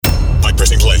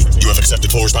pressing play. You have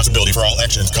accepted full responsibility for all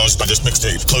actions caused by this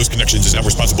mixtape. Closed Connections is now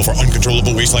responsible for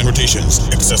uncontrollable waistline rotations,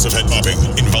 excessive head mopping,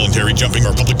 involuntary jumping,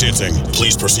 or public dancing.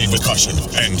 Please proceed with caution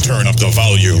and turn up the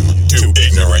volume to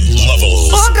ignorant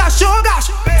levels. Oh gosh,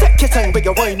 take your time with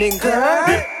your whining, girl.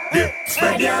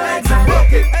 Spread your legs and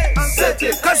work it, set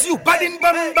it, cause you bad in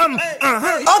bum bum.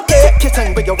 Okay, take your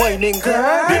time with your whining,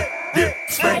 girl.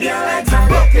 Spread your legs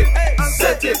and work it,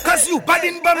 set it, cause you bad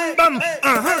in bum bum.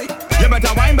 You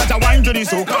better wine to the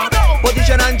soca.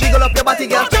 Position and jiggle up your body,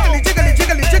 girl.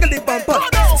 Jiggly bumper.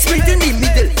 Split in the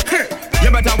middle.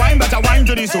 You better wine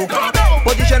to the soca.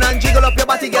 Position and jiggle up your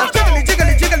body, girl.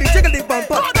 Jiggly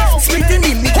bumper. Split in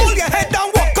the middle. Hold your head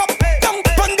down, walk up, down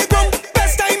on the ground.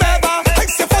 Best time ever.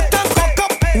 Ice your foot and cock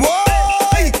up.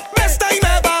 Whoa, best time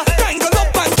ever. Tangle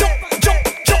up and jump.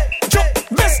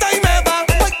 Best time ever.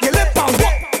 Bite your lip and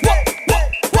walk.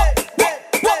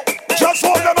 Just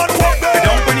hold them and walk there.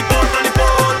 Down on the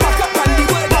pole, back up on the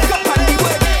way.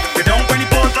 Get down on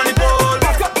the pole,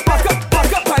 back up on the way.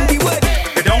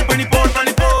 Get down on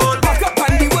the pole, back up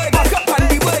on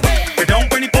the way. Get down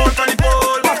on the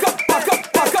pole, back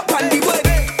up on the way.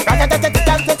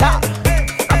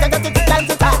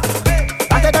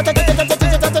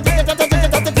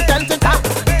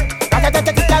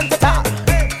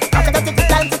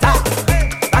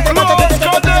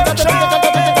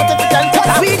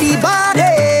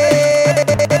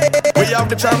 We have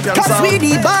the champion Cause sound. we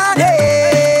the body.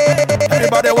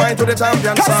 Everybody wine to the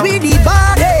champion Cause sound. we the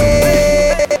body.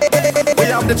 We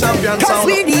have the champion Cause sound.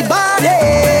 we the body.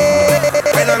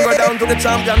 We don't go down to the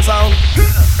champion sound.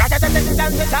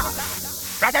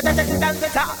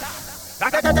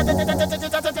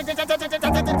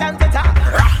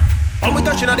 When we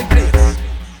touching on the place,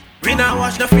 we now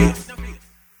wash the face.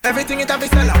 Everything it have is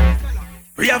sell out.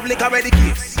 We have liquor ready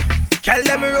case. Tell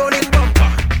them rolling bumper.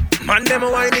 Man them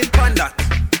whining pan that.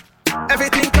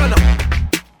 Everything turn up.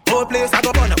 Whole place I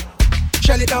go burn up.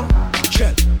 Shell it down,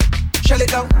 shell. Shell it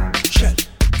down, shell.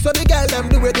 So the girl them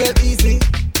do it real easy.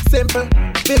 Simple,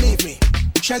 believe me.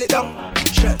 Shell it down,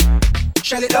 shell.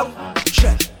 Shell it down,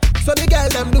 shell. So the girl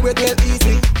them do it real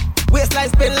easy. Waistline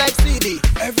spin like CD.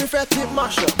 Every fret tip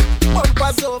mash up.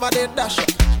 Bumpers over the dash up.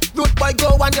 Root boy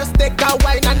go and just take a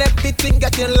wine and everything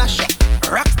getting lash up.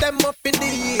 Rocks them up in the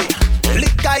air.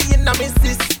 Liquor in my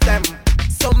system.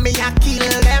 So me a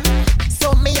kill them.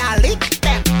 So me a lick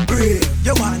them. Brave,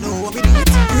 you wanna know what we do it?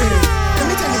 Brave, let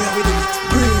me tell you how we do it.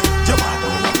 Brave, you wanna know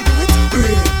what we do it?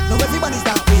 Brave, now everybody's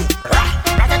that way.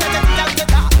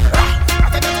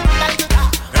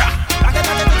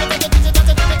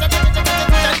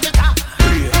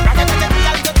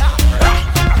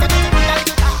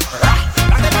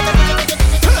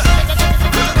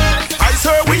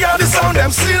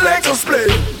 Them selectors play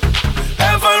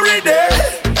every day,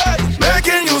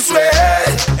 making you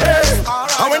sweat.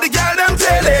 And when the girl them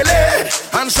telele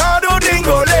and shadow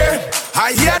dingole,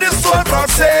 I hear the soul crowd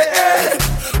say,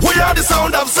 we are the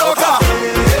sound of soca.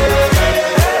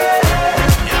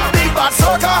 Big bad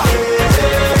soca.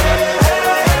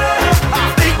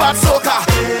 Big bad soca.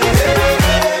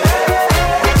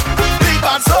 Big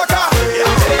bad soca.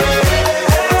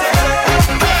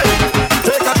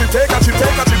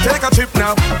 Take a trip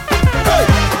now. Hey,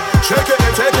 shake it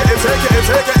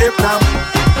now.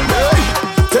 Hey,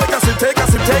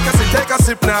 take a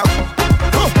sip now.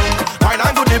 Wine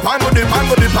and go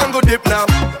dip now.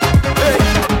 Hey,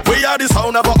 we are the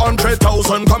sound of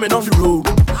 100,000 coming on the road.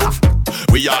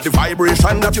 We are the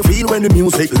vibration that you feel when the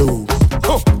music low.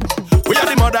 We are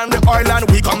the mud and the oil and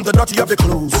we come the dirty of the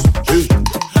clothes. Hey,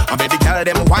 I bet the girl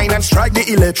them wine and strike the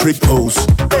electric pose.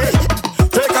 Hey,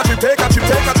 take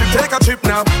a trip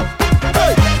now.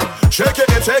 Hey, shake it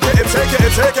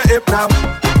now.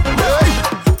 Hey,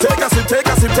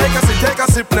 take a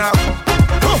sip now.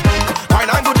 Wine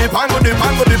and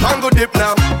go dip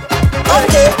now.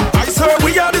 Okay, I swear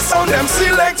we are the sound them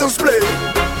selectors play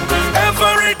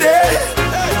every day,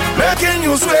 making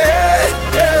you sweat.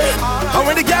 And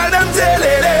when the girl them tell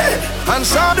it and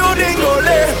shadow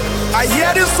dingole, I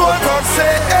hear the soul crowd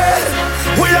say,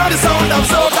 we are the sound of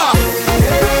soca.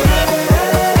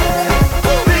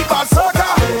 Big bad soca.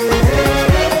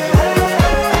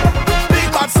 Big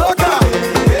bad soca.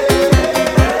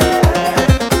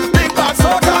 Big bad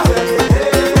soca.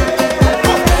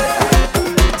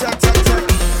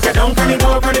 Get down, funny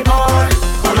boy.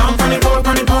 Hold on, funny boy.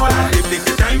 If the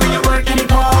time when you work in the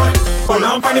boy. Hold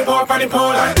on, funny boy.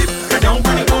 Get down,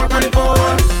 funny boy.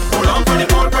 Hold on, funny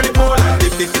boy.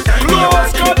 If the time when you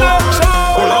work in the boy.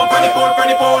 Hold on, funny boy.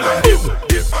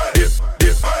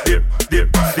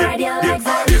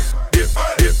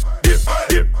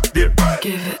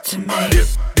 Give it to me.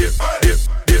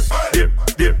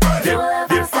 Dip.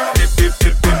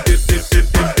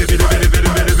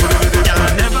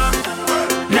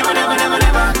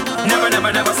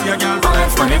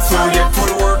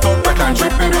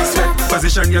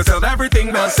 Position yourself, everything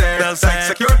well said. Like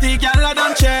security, girl, I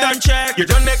don't check. You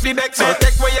don't make the back, so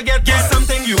take where you get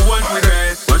something you won't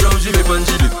regret. Watch how she dip and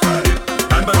she dip,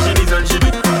 and back she knees and she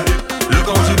dip. Look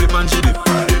how she dip and she dip.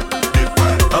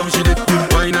 How she dip,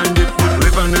 wine and dip,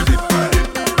 whip and dip,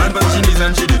 and back she knees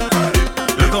and she dip.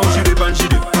 Look how she dip and she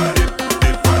dip.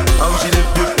 How she dip,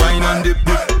 wine and dip.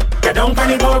 Get down,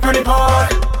 penny pole, penny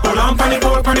pole. Hold on, penny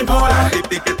pole, penny pole.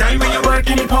 Dip the time when you work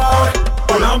in the pole.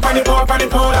 Hold on, penny pole, penny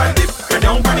pole. Dip. Get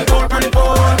down, penny pole, penny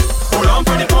pole. Hold on,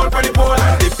 penny pole, penny pole.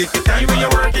 Dip the time when you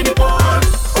work in the pole.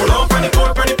 Hold on, penny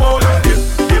pole, penny pole. Dip,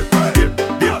 dip, dip,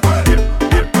 dip, dip,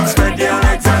 dip. Spread your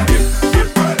legs and dip, dip,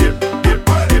 dip, dip,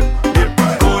 dip,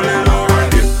 dip. Go a little over,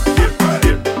 dip, dip,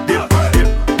 dip, dip, dip,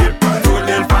 dip. Go a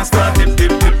little faster, dip,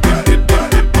 dip, dip, dip, dip,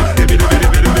 dip, dip, dip,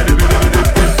 dip, dip,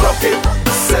 dip. Rock it,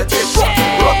 set it,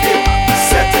 rock it,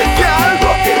 set it, girl.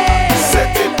 Rock it,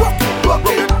 set it, rock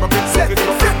it, set it,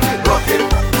 rock it,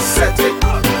 set it,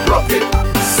 rock it,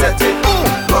 set it,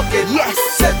 rock it, Yes.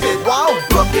 set it, Wow.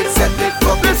 rock it, set it,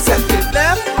 rock it, set it.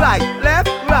 Left, right, left,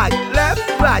 right, left,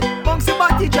 right. Bounce your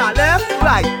body, ja. Left,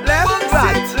 right, left,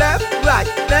 right, left, right,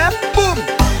 left. Boom.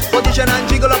 Position and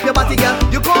jiggle up your body, girl.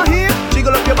 You go here,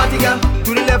 jiggle up your body, girl.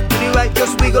 To the left, to the right,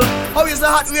 just wiggle. How is the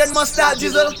hot red mustard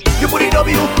jizzle? You put it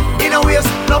W in a waist,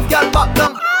 love girl back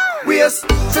down. Waist,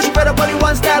 so she better body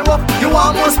one style walk. You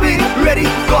want more speed, ready,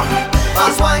 go.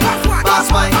 Fast wine,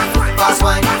 fast wine, fast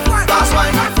wine, fast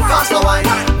wine, faster wine,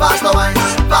 faster wine,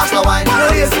 faster wine. No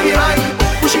lazy behind.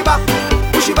 Push it back,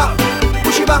 push it back,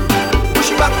 push it back, push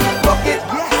it back. Rock it,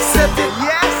 set it,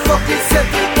 rock it, set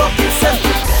it, rock it, set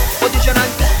it.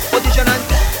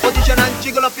 Position and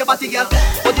jiggle up your body, girl.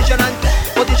 Position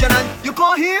and you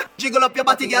come here, jiggle up your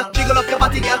body, girl. Jiggle up your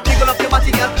body, girl. Jiggle up your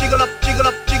body, girl. Jiggle up, jiggle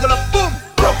up, jiggle up. Boom.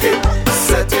 Rock it,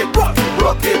 set it, rock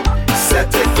it,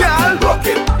 set it, girl. Rock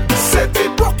it, set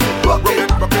it, rock it,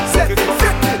 set it,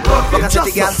 rock it, Rock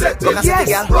it, girl. set it, Rock it,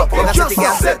 girl. rock Rock it, it,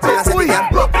 girl. set it, Rock it, girl.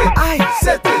 rock it, Aye.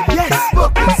 set it, Yes.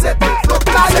 rock it, set it, rock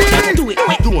it. Do it, do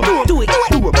it, do it, do it,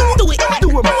 do it, do it,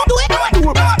 do it, do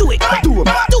it, do it, do it.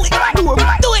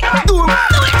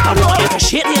 I want you to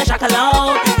shake your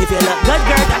shakaloo. If you look good,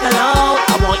 girl, shakaloo.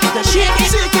 I want you to shake it,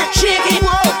 shake it,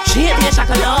 shake your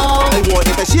shakaloo. I want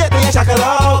you to shake your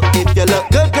shakaloo. If you look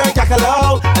good, girl,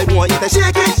 shakaloo. I want you to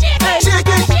shake it,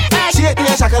 shake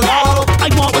your shakaloo. I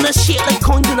want one to shake like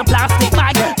coins in a plastic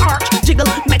bag. Arch, jiggle,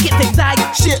 make it zigzag.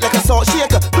 Shake like a salt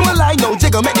shaker. Do a line, no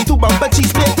jiggle, make me two bumper cheese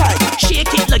split tight.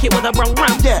 Shake it like it was a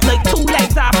run. Yeah. Like 2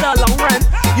 legs after a long run.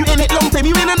 You in it long time,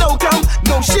 you in a no come.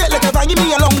 No shit like a van, give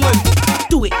me a long one.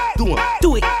 Do it, Do 'em,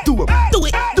 do it, do 'em, do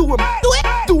it, do 'em, do it,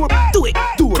 do 'em, do it,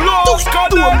 do 'em, do it,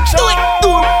 do it, do it,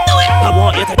 do it. I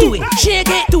want you to do it, shake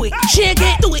it, do it, shake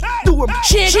it, do it, do 'em,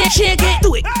 shake it, shake it,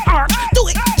 do it, arch, do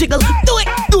it, jiggle, do it,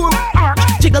 do 'em, arch,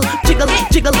 jiggle, jiggle,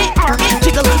 jiggle, arch,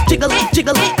 jiggle, jiggle,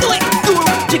 jiggle, do it,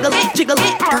 jiggle, jiggle,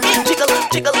 arch, jiggle,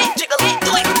 jiggle, jiggle,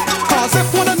 do it. Cause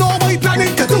if wanna know what you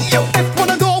planning to do, if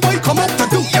wanna know what you come up to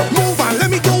do, move on, let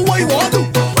me do what you wanna do.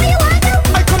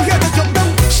 I come here to jump down,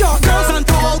 short girls and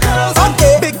tall girls,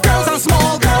 big girls and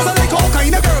small girls. I like all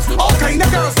kind of girls, all kind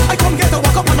of girls. I come here to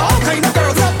walk up on all kind of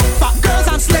girls, fat girls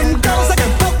and slim girls. I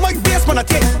can put my bass on a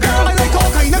kick, girl. I like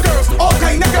all kind of girls, all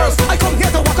kind of girls. I come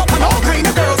here to walk up on all kind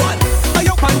of girls. I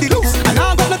up on the loose, and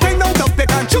I'm gonna take no to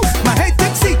pick and choose. My head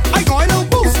tipsy, I got a little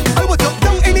boost. I would duck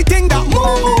down anything that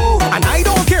move, and I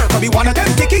don't care, cause be one of them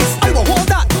kickies. I will hold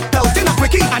that belt in a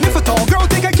quickie, and if a tall girl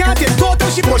think I can't get total,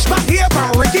 she push back here for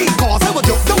Ricky. Cause I will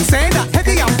duck down saying that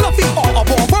heavy and fluffy, or a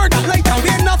word that like down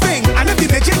there nothing. And if the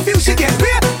midget feels she get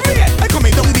weird, I come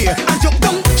in down there and jump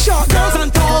down. Short girls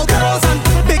and tall girls and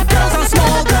big girls and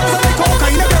small girls. I like all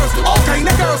kind of girls, all kind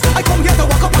of girls. I come here to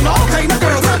walk up on all kind of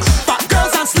girls, fat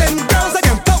girls and slim girls. I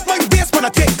can put my bass on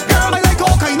a kick, girl. I like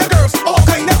all kind of girls, all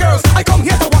kind of girls. I come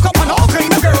here to walk up on all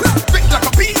kind of girls. Spit like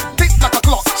a bee, tick like a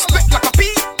clock. Spit like a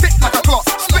bee, tick like a clock.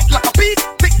 Spit like a bee,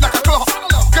 tick like a clock.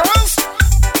 Girls,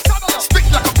 spit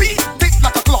like a bee, tick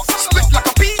like a clock. Spit like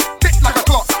a bee, tick like a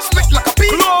clock. Spit like a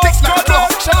bee, tick like a clock.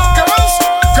 Girls,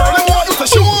 girl, I want you to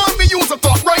show me use a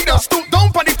top rider. Stoop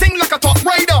down for the thing like a top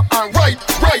rider. And right.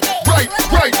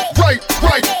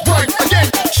 Again,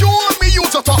 show me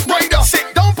use a top rider.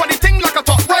 Sit down for the thing like a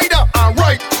top rider. And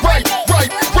right.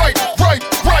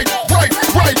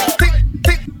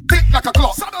 Tick like a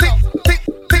clock. Tick like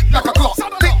a clock. Tick like a clock.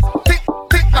 Tick like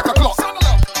a clock. Tick like a clock.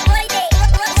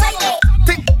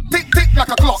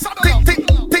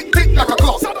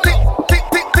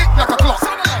 Tick like a clock.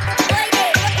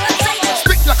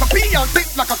 Spit like a bee and tick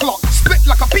like a clock. Spit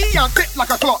like a bee and tick like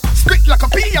a clock. Spit like a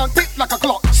bee and tick like a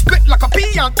clock. Spit like a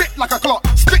bee and tick like a clock.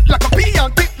 Spit like a bee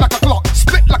and tick like a clock.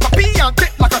 Spit like a bee and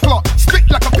tick like a clock. Spit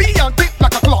like a bee and tick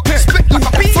like a clock. Spit like a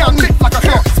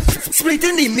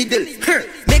middle.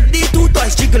 Make the two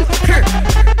toys jiggle.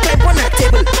 Climb on a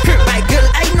table. My girl,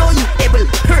 I know you able.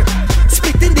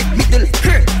 Split in the middle.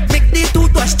 Make the two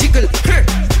toys jiggle.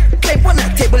 Climb on a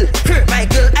table. My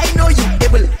girl, I know you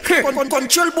able.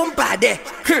 Control bumper there.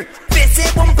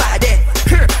 Face bumper there.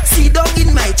 Sit down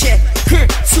in my chair.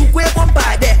 Sukwe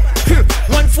bumper there.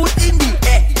 One foot in the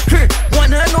air.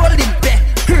 One hand holding back.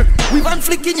 With one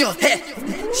flick in your hair.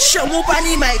 Shamu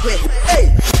pani my way.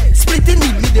 Hey, split in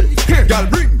the middle. Girl,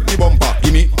 bring the bumper.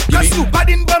 Gimme. Cause you bad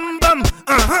in bum bum.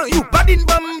 You bad in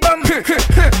bum bum.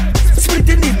 Split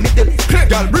in the middle.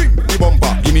 Girl, bring the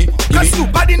bumper. Gimme. Cause you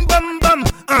bad in bum bum.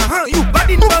 You bad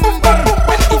in bum bum.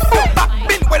 Well, if you back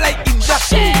bend well I in that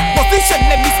position,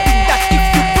 let me spin that. If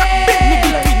you back bend me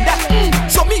between that,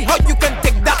 show me how you can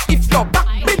take that. If your back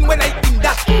bend well I in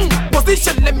that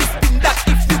position, let me spin that.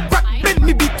 If you back bend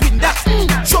me between that,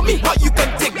 show me how you can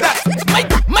take that.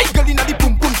 My girl inna the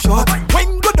boom boom shot.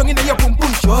 When go down inna your boom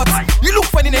boom shot, you look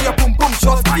funny inna your boom boom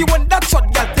shot. If you want that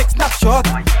shot, girl, take snapshot.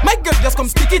 My girl just come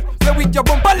stick it. Play with your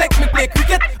bumper like me play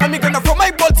cricket. And me gonna throw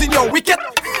my balls in your wicket.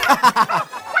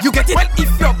 You get it? Well,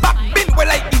 if your back bend well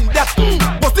I in that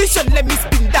position, let me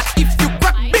spin that. If you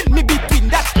back bend me between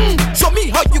that, show me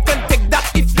how you can take that.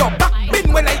 If your back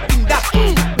bend well I in that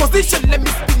position, let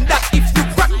me spin that. If you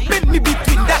back bend me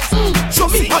between that, show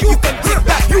me how you can take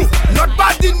that. You not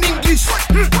bad in English,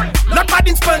 not bad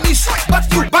in Spanish, but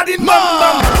you bad in bum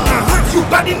bum. You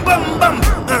bad in bum bum.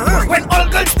 When all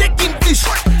girls taking fish,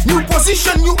 new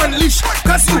position you unleash.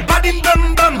 Cause you bad in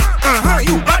bum bum.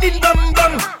 You bad in bum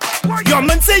bum. Your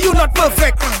man say you not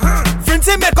perfect. Friends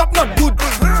say makeup not good.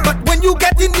 But when you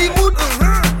get in the mood,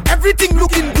 everything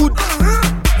looking good.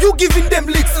 You giving them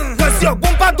licks. Cause your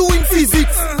bumper doing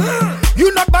physics.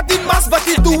 You not bad in mass but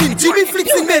you doing Jimmy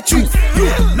flicks in matrix. You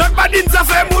not bad in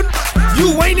Zafemun.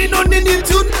 You whining on the new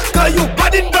tune. Cause you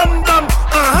bad in bum bum.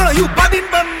 You bad in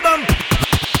bum bum.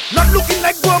 Not looking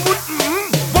like Guamut.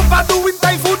 Bumper doing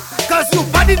typhoon. Cause you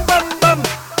bad in bum bum.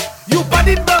 You bad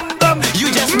in bum bum.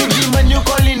 You just meet him when you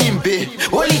calling him babe.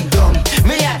 Hold it down.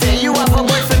 May I tell you have a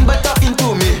boyfriend but talking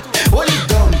to me. Hold it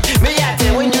down. May I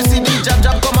tell when you see the jab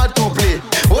come out to play.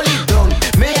 Hold it down.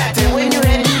 May I tell when you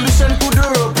hear the illusion to the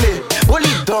role play. Hold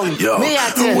it down. Yo, may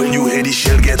I tell when you hear the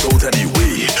shell get out of the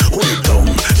way. Hold it down,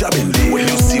 jabbing day. When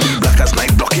you see me black as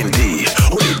night blocking day.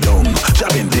 Hold it down,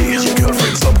 jabbing day. Your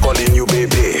girlfriend stop calling you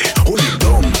baby. Hold it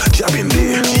down, jabbing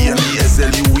day.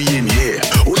 GMESLU we in here.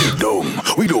 Hold it down,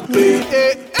 we don't play.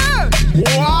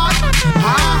 What?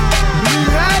 Me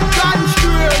head gone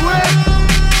straight away.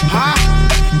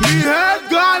 Me head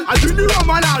gone. I didn't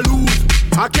remember I lose.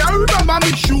 I can't remember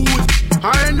me shoes.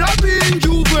 I end up being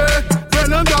Juve.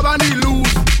 When I'm job and he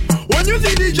lose. When you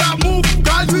see the job move,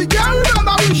 cause we can't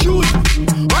remember we shoes.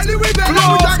 Only we bend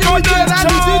up, we talking with the and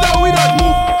we see that we don't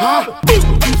move. This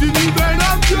is the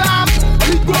venom trap.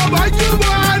 It go by you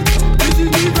man. This is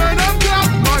the venom trap.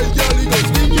 My girl, it go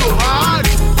sting your heart.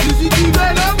 This is the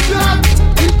venom trap.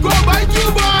 It go by you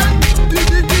man. This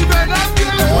is the venom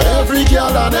trap. Every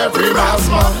girl and every mass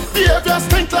man, behavior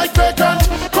stink like vagrant.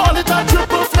 Call it a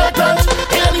triple flagrant.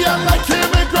 Alien like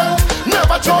immigrant.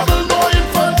 Never trouble, no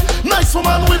infant. Nice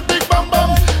woman with big bam bam.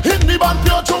 In the band,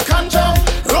 pure joke and jam.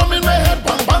 Rum in my head,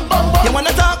 bang bang bang bang. you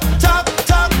wanna talk,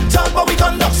 but we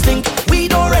conduct stink. We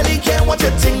don't really care what you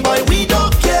think, boy. We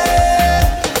don't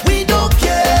care. We don't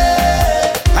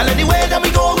care. And anyway that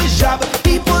we go is job.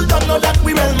 People don't know that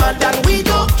we real mad and we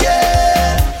don't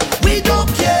care. We don't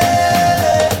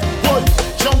care. Boy,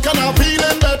 drunk and I'm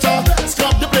feeling better.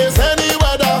 Scrap the place any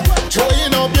weather.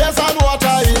 Throwing up beers and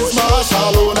water is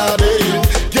martial on a day.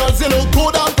 Girls, you look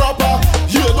good and proper.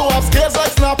 You don't have scales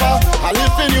like snapper. I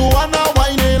live in you and I'm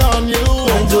whining on you.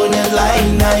 I'm doing it like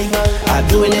Nike. I'm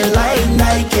doing it like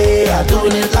Nike. I'm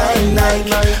doing it like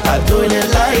Nike. I'm doing it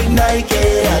like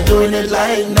Nike. I'm doing it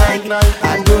like Nike.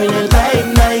 I'm doing it like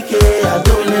Nike. I'm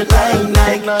doing it like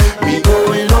Nike. We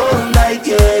going all night,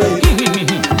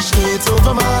 yeah. Straight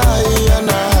over my eye and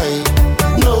eye.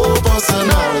 No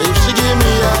personal. If she give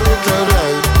me a little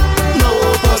ride. No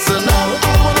personal.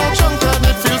 I wanna jump and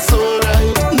it feels so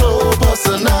right. No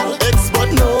personal.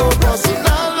 Expert, no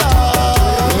personal.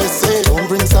 Me say, don't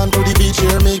bring sand to the beach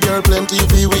here. Me girl plenty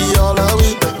fee we all are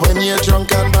we. When you're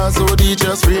drunk and bazodi,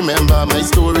 just remember my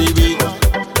story we.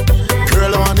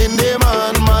 Girl on in the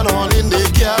man on in the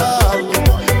girl.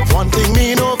 One thing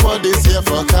me know for this year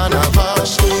for carnival.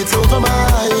 Straight over my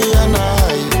eye and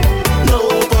eye. No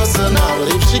personal.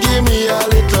 If she give me a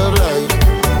little ride.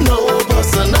 No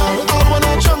personal. I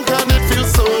wanna jump and it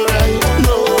feels so right.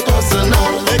 No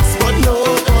personal. Expert, no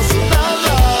personal.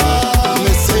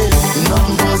 Me say,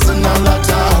 nothing personal at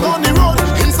all. On the road,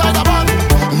 inside the van.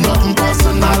 Nothing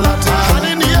personal at all. Hand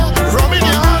in the air, rum in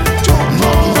your hand.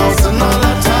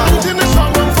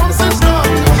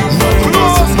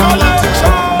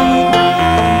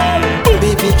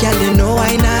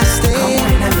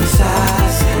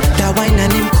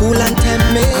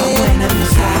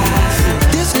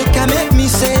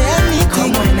 say anything.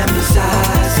 Come wine and be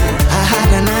sassy. I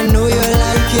had and I know you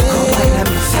like it. Come wine and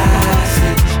be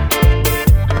sassy.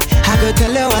 I go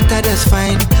tell you what I just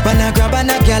fine. When I grab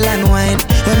on a girl and wine.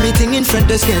 When meeting in front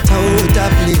just get out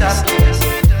of place.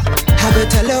 I go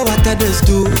tell you what I just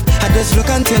do. I just look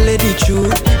and tell you the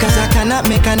truth. Cause I cannot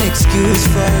make an excuse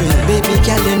for it. Baby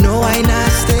girl, you know I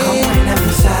not stay. Come wine and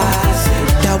be sassy.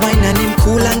 That wine and him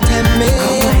cool and tempt me.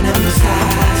 Come wine and be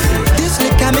sassy. This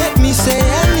liquor make me say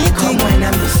anything. Come wine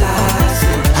and be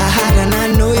sassy. I had and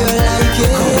I know you like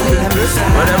it. Come wine and be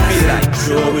sassy. What them feel like?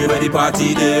 Show we where the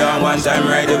party there and one time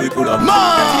right there we pull up.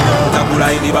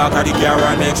 Takula in the back of the car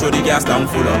and make sure the gas tank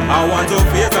full up. I want to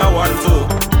face, I want to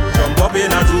jump up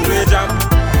in a two-way jam.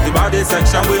 The body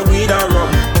section where weed and rum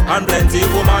and plenty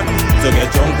woman to get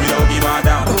drunk without give a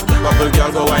damn. Couple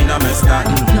girls go wine and mess that.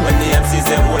 When the MC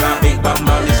say hold a big bam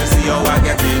bam, you should see how I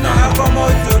get in. I come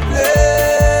out to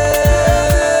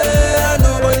play.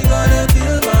 Nobody gonna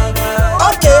kill my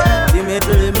vibe. Okay. Give me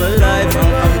to live my life from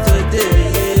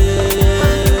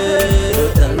today.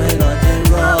 Don't tell me nothing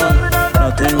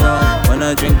wrong when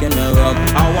I drink in the rum.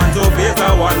 I want to face,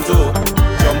 I want to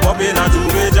jump up in a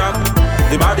two-way jam.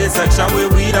 The body section where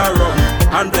weed and rum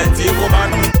and plenty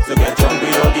woman to get drunk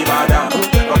without give a damn.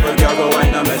 Couple girls go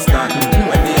wine and mess that.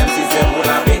 When the MC say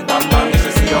hold a big bam bam, you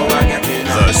should see how I get in.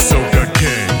 The Soca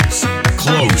Kings.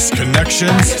 Close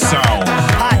Connections Sound.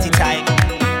 Party time,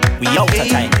 we out of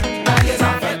time.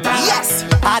 Yes,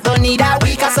 I don't need a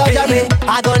week of surgery.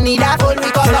 I don't need a full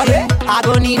recovery. I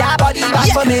don't need a body back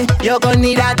for me. You're gonna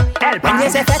need that. When you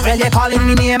say fat, well, you're calling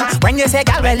me name. When you say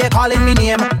gal, well, you're calling me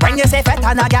name. When you say fat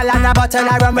and a gal and a bottle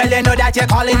of rum, well, you know that you're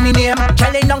calling me name.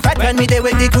 Shelling down fat when we there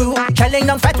with the crew. Shelling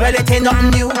down fat, well, it ain't nothing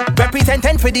new.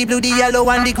 Representing for the blue, the yellow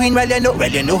and the green, well, you know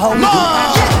how we do.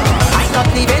 I'm not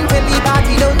leaving till the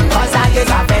party done, cause I is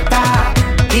a feta.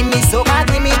 Give me soca,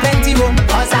 give me plenty room,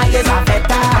 cause I is a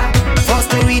feta.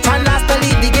 First to reach and last to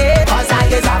lead the game, cause I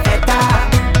is a feta.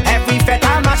 Every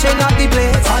feta mashing up the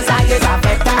place, cause I is a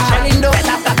feta. Shelling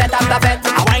down feta,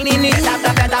 I'm whining it,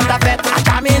 I'm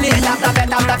coming in, I'm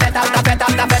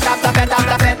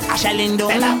shelling down,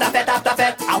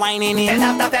 I'm whining it,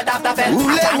 I'm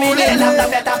coming in,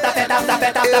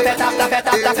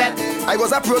 I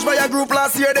was approached by a group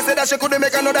last year. They said that she couldn't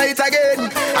make another hit again.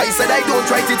 I said I don't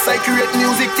write it, so I create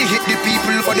music to hit the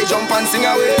people for the jump and sing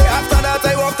away. After that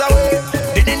I walked away.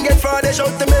 They didn't get far, they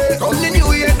shout to me. Come the new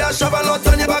year, that shove a lot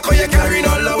on your back, or you're carrying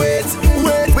all the weight.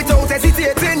 Wait, without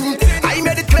hesitating, I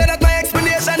made it clear that my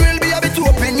explanation will be a bit too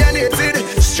opinionated.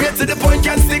 Straight to the point,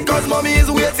 can stick, cause mommy is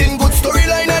waiting. Good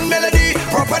storyline and melody,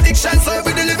 proper diction, serve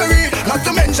with delivery. Not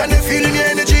to mention the feeling, your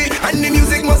energy, and the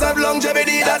music must have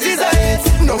longevity. That is it.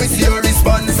 Now it's your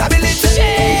responsibility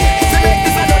to make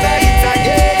this another hit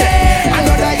again.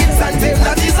 Another hit and tape,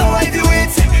 that is how I do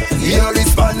it. Your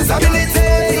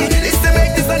responsibility is to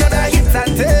make this another hit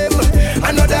and tape.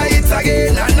 Another hit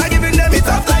again, and not giving them hit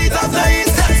after hit after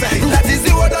hit. That is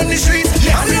the word on the street,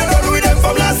 and we are done with them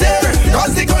from last year.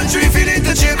 Cause the country feeling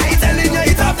the chip. I telling you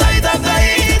hit after hit after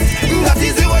hit. That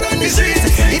is the word on the street.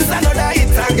 It's another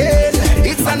hit again.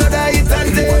 It's another hit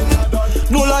and tape.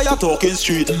 No liar talking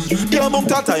street. The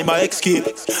amount of time I escape.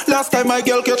 Last time my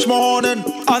girl catch my horning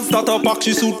and start a pack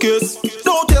she suitcase.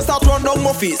 Don't you start run down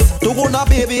my face. Don't go now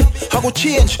baby, I go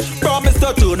change. Promise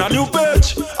to turn a new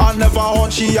page. I never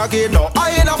hunt she again now.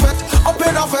 I ain't a vet, up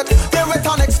in a vet. They wet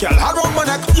a next girl, I run my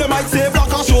neck. You might say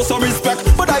black and show some respect,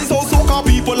 but I so soak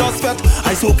people are sweat.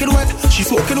 I soaking wet, she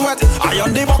soaking wet. I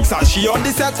on the box and she on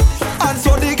the set. And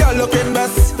so the girl looking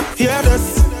best. Hear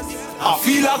this, I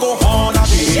feel I go on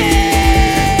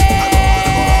again.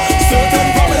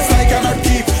 Certain promise I cannot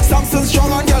keep. Samson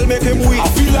strong and girl make him weak. I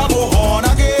feel I go on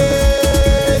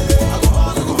again.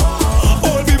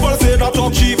 Old people say not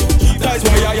talk cheap. That's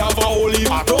why I have a whole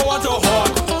heap. I don't want a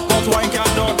horn, but wine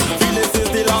can't done. Feel this is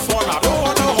the last one. I don't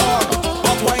want a horn,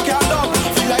 but wine can't done.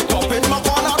 Feel like popping my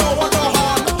corn. I don't want a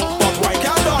horn, but wine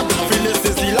can't done. Feel this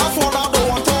is the last one. I don't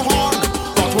want a horn,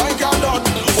 but wine can't done.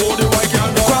 Oh, the wine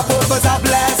can't done. Crap up as a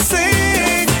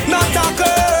blessing, not a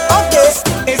curse. Okay.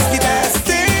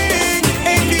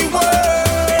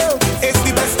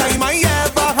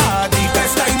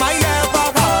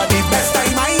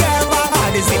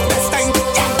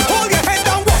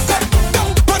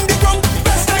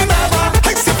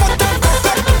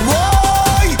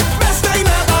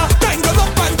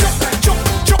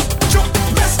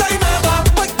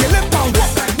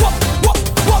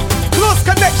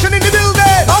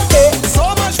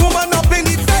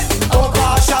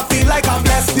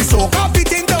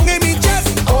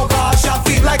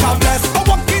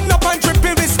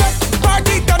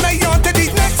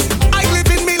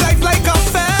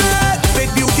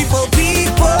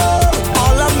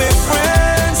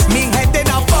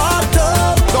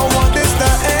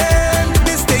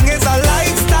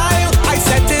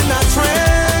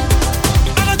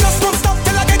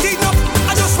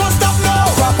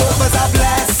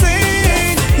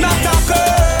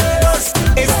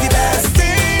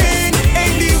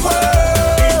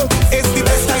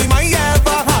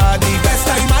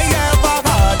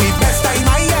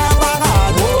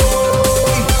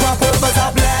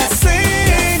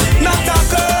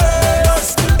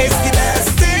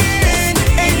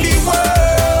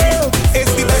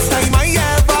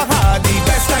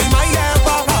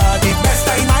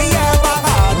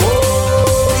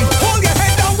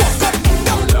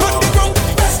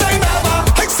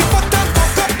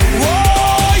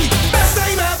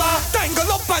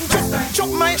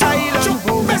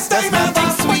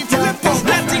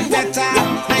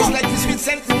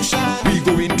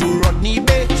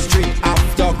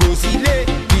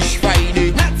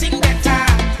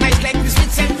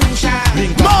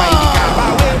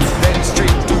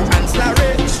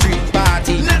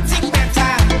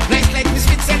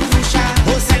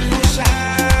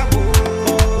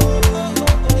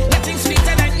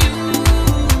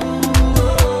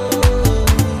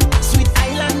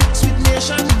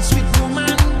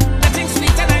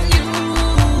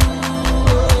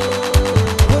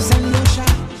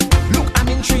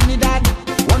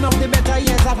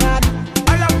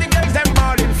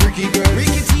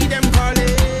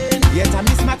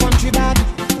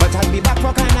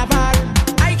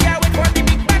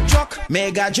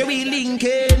 Mega Joey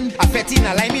Lincoln. A fetting,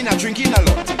 a lime in, a drinking a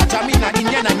lot. A jamming, a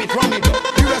Indian, I meet rum it up.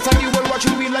 The rest of the world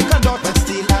watching me like a dot. But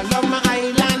still I love my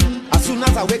island. As soon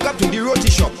as I wake up to the roti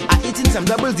shop, I eating some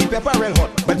doubles, the pepper real hot.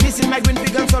 But missing my green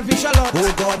pig and saltfish a lot.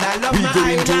 Oh God, I love my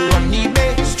island. We going to Ronnie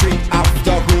Bay, straight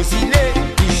after Rosie Lake.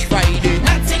 Each Friday,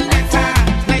 nothing better.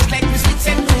 Nice like biscuits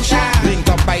and Lucia. Link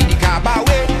up by the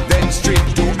Cabaway, then straight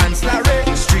to Anslare.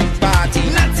 Street party,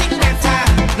 nothing better.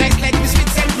 Nice like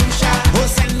biscuits and Lucia. Oh,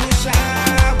 Saint Lucia.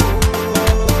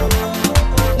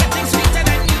 Nothing sweeter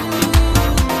than you.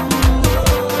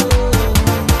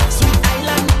 Sweet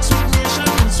island, sweet nation,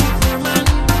 sweet woman.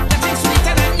 Nothing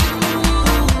sweeter than you.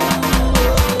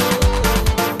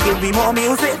 Give me more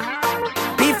music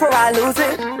before I lose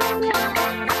it.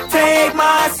 Take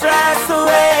my stress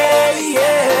away,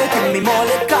 yeah. Give me more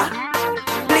liquor,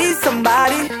 please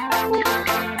somebody,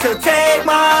 to take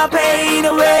my pain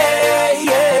away,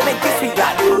 yeah. Make it sweet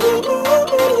like ooh.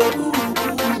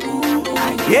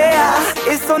 Yeah,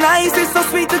 it's so nice, it's so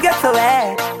sweet to get so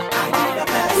wet.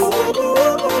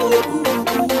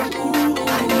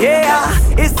 Yeah,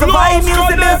 it's the vibe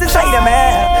music builds inside of me.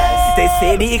 They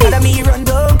say the economy run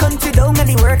down, country down, and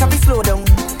the work have to slow down.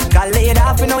 Got laid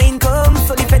off with no income,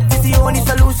 so the fed is the only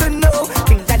solution, no.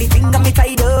 Think that the thing got me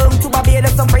tied up. To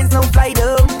Barbados, some friends now fly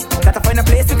down. Gotta find a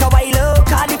place we can wild up.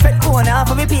 Call the fed corner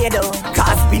for me pay down.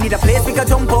 Cause we need a place we can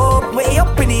jump up, way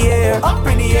up in the air, up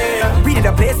in the air. We need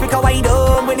a place we can wind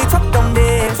up when it's truck down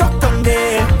there, truck down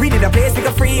there. We need a place we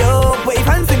can free up, wave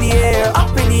hands in the air,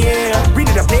 up in the air. We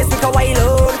need a place we can wild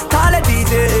up, call a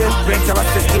DJ. Rent us,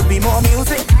 just give me more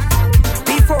music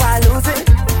before I lose it.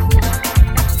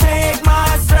 Take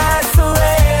my stress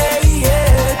away,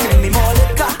 yeah. Give me more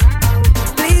liquor,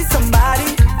 please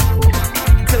somebody,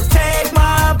 to take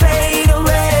my pain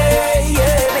away,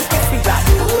 yeah. Make it feel like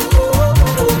ooh.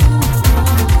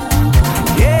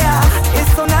 Yeah,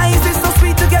 it's so nice, it's so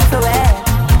sweet to get so wet.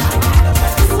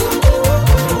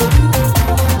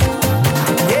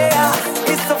 Yeah,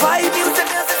 it's the vibe music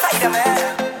builds inside of me.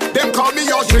 Them call me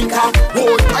your drinker,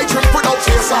 boy. I drink without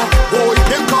chaser, boy.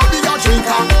 Them call me your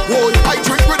drinker, boy. I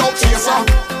drink without chaser.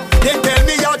 They tell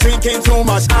me you're drinking too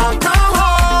much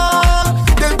alcohol.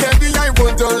 They tell me I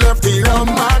would have left the rum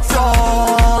at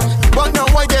all. But now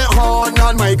I get horn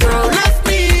and my girl left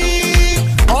me.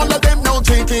 All of them now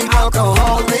drinking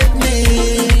alcohol with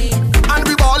me. And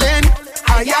we ballin',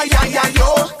 ay ay ay ay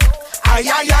yo, ay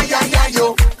ay ay ay ay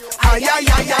yo, ay ay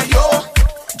ay ay yo.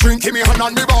 Drinking me hand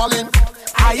and we ballin'.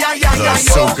 The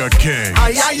Soca King.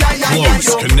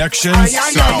 Close Connections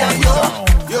Sound.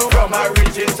 From a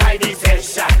region tiny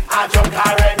session, I drunk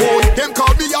already. Oh, them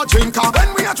call me a drinker. When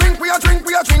we a drink, we a drink,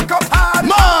 we a drink up hard.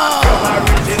 From a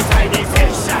region tiny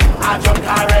session, I drunk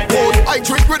already. Oh, I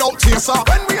drink without chaser.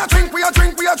 When we a drink, we a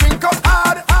drink, we a drink up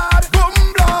hard, hard. Boom,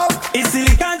 blow. It's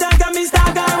silicon jack and me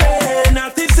staggering.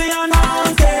 Not tipsy and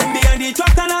haunted. Behind the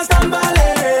truck and I'm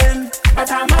stumbling.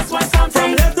 But I must want something.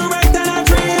 From left to right and I'm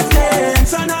drifting.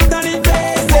 So now that it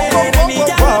blazing. And me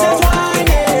gal just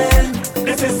whining.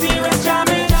 This is serious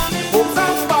jamming.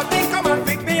 Somebody come and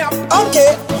pick me up.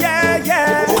 Okay. Yeah,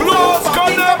 yeah. Close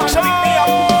connection.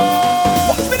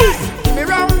 What's the name? Give me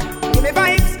rum, give me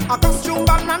vibes, a costume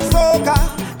band and soca.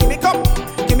 Give me cup,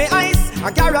 give me ice,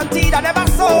 I guarantee that never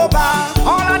sober.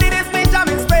 All I need is me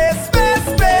jamming space, space,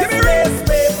 space. Give me space,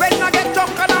 space. When I get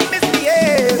drunk and I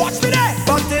misbehave. Watch me there.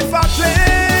 But if I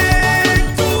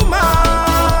drink too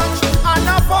much and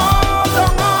I fall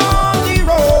down on the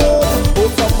road, oh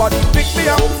somebody pick me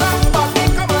up, somebody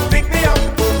come and pick me up.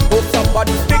 Oh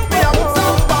somebody pick me up,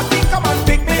 somebody come and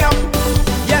pick me up.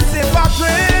 Yes, if I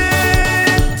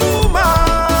drink too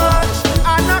much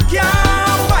and I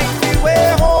can't find me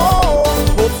way home,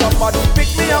 oh somebody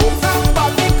pick me up,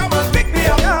 somebody come and pick me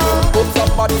up. Oh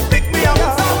somebody pick me up,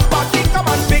 somebody come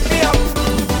and pick me up.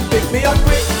 Pick me up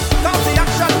quick, cause the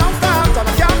action now starts and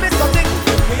I can't miss a thing.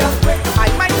 Pick me up quick, I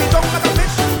might be drunk as a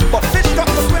fish, but fish got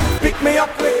to swim. Pick me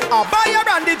up quick, I buy a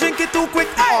brandy, drink it too quick.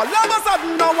 All of a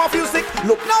sudden now I feel sick.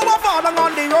 Look now I'm falling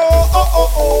on the road.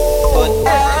 But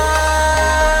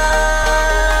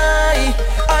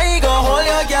I go hold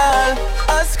your girl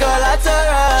as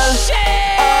collateral.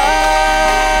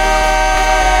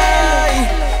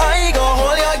 I go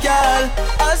hold your girl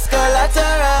as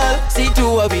collateral. See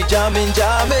two of we jamming,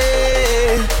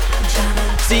 jamming.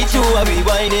 See two of we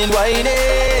whining,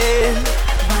 whining.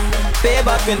 Pay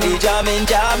back when we jamming,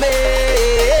 jamming.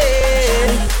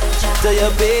 To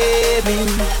your baby,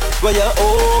 where you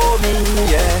owe me,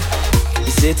 yeah.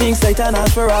 You say things like an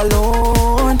ask for a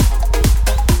loan.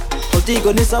 But the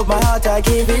goodness of my heart, I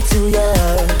gave it to you.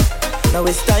 Now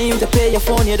it's time to pay your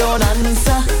phone, you don't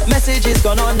answer. Messages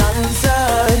gone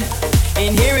unanswered.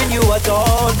 in hearing you at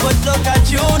all. But look at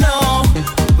you now,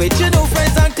 with your new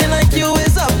friends acting like you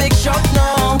is a big shock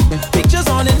now. Pictures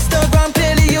on Instagram,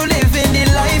 clearly you living the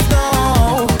life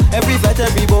now. Every flat,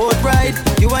 every boat ride,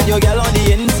 you and your girl on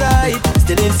the inside.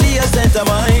 Still didn't see a sense of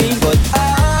mind, but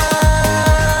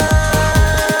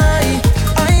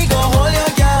I go hold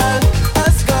your girl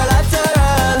as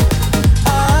collateral.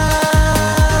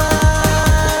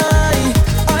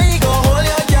 I go hold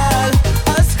your girl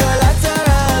as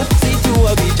collateral. See you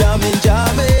a be jamming,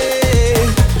 jamming.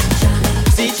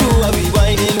 See you a be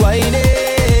whining,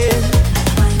 whining.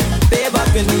 Pay back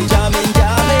when we jamming,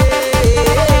 jamming.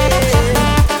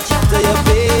 To your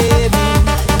baby,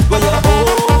 when you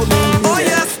hold me. Oh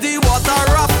yes, the water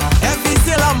rough. Every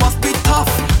sailor must be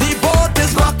tough. The boat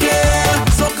is rocking,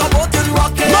 soca boat is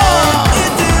rocking.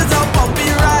 It is a bumpy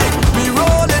ride. We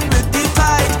rolling with the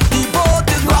tide. The boat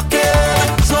is rocking,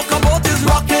 soca boat is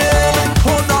rocking.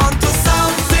 Hold on to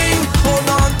something, hold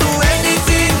on to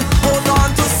anything. Hold on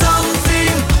to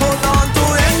something, hold on to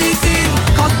anything.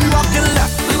 'Cause we rocking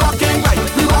left, we rocking right,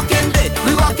 we rocking day,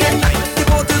 we rocking night. The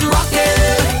boat is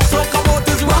rocking, soca boat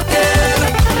is rocking.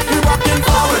 We rocking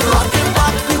forward, rocking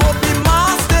back. We hope the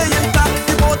mast stay intact.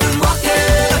 The boat is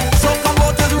rocking, soca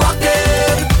boat is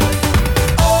rocking.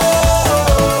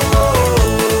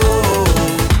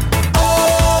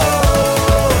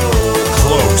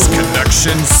 Close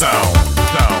connection sound.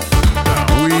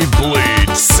 We bleed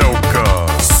soca.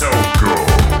 Soca.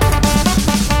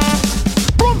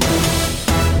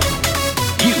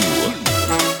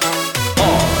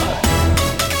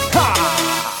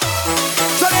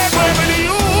 So make way for the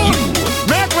you,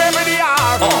 make way for the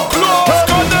R. Close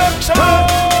connection.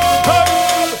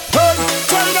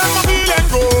 Tell them I'm feeling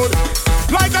good,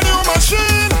 like a new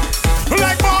machine,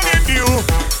 like morning dew,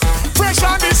 fresh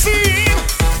on the scene.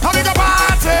 Having a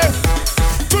party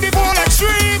to the full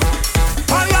extreme,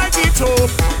 and light it up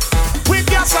with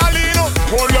gasoline.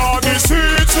 Oh Lord, the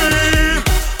city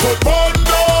could burn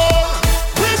down.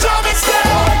 We jam it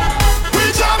still, we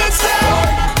jam it still.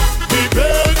 The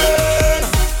building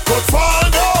could fall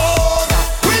down.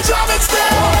 We jam it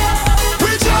still,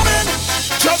 we jam it.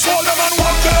 Just hold them and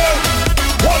walk there,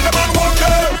 hold them and walk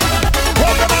there,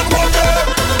 hold them and walk there,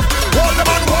 hold them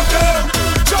and walk there.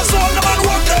 Just hold them and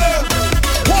walk there,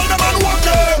 hold them and walk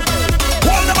there,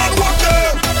 hold them and walk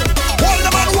there, hold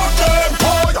them and walk there.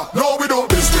 Oh yeah, no we don't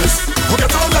business. We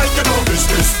get on like you don't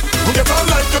business. We get on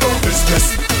like you don't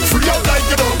business. Free up like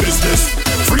you don't business.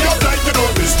 Free up like you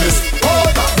don't business. Oh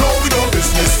yeah, no we don't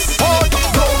business. Oh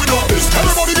yeah, no we don't business.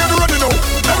 Everybody get ready now.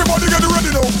 Everybody get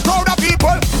ready now. Crowd of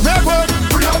people, make way.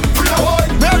 Free up, boy.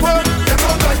 Make way. Get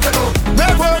on like you don't.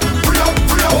 Make way. Free up,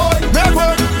 boy. Make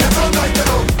way. Get on like you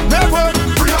don't. Make way.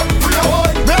 Free up,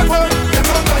 boy. Make way. Get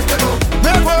on like you don't.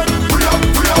 Make way. Free up,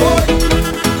 boy.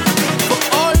 For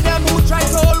all them who try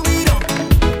to hold we down,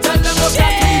 tell them look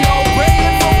at we now.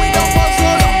 Praying for we don't fall so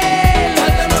long.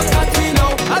 Tell them look at we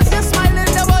now. As you're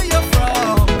smiling, there where you're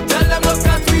from. Tell them look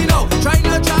at we now. Try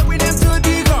not drag with them to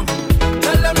the ground.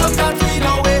 Tell them look at we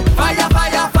now. Fire,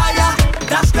 fire, fire.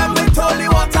 Dash them with holy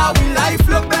water. We life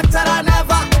look better than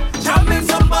ever. Jamming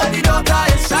somebody daughter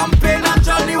is champagne and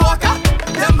Johnny Walker.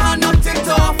 Them had nothing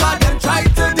to offer. Them try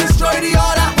to destroy the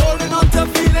order. Holding on to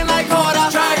feeling like order.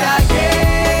 Try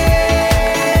again.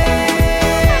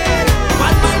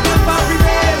 Bad mind never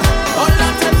prevail. All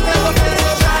that time never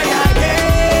fail. Try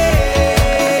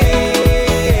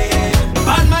again.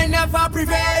 Bad mind never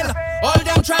prevail. All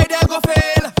them try they go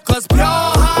fail. 'Cause pure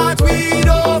heart we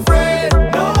don't afraid.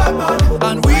 No weapon.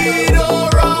 And we don't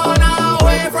run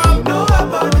away from no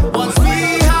weapon. Once we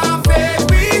have faith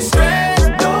we straight.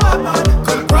 No weapon.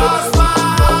 Could prosper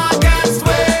against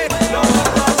way. No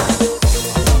weapon.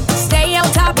 Stay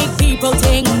out of big people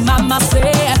thing, mama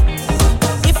said.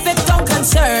 If it don't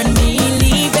concern me,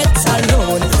 leave it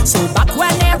alone. So back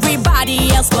when everybody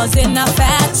else was in a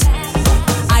fat,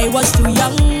 I was too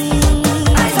young.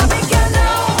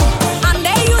 And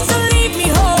they used to leave me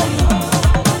home.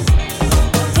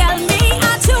 Tell me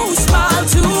I'm too small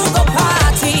to go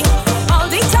party. All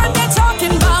the time they're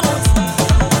talking about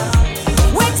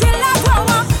wait till I grow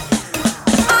up.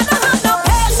 I don't have no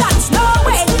patience, no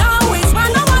way, no ways.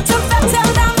 Man, I want to tell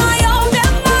them I own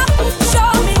them up.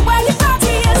 Show me where the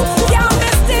party is. Can't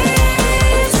miss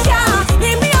this, yeah.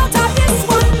 Leave me out of this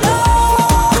one, no.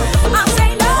 I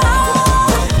say no.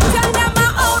 Tell them I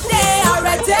own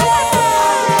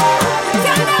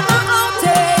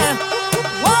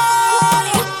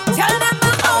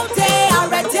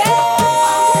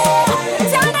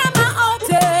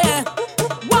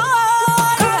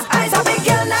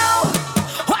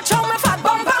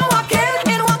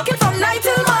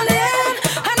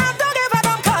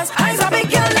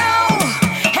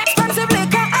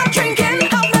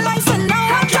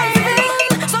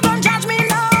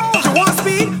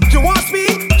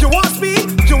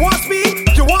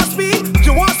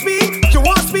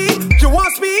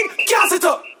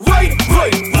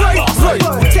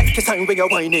with your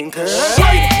whining girl.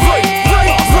 Right.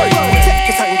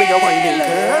 Take your time with your whining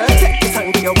girl. Take your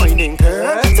time with your whining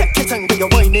girl. Take your time with your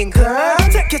whining girl.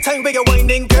 Take your time with your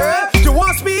whining girl. You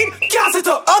want speed? Gas it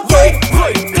up. Right.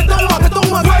 Get that market on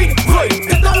my right.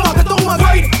 Get that market on my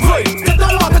right. Get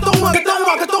that market on my. Get that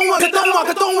market on my. Get that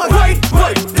market on my right.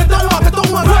 Get that market on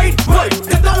my right.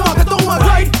 Get that market on my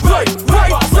right.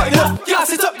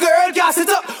 Gas it up, girl. Gas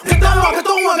it up. Get that market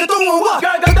on my. Get on my what?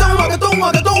 Get that market on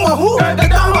my. Get on my who? Get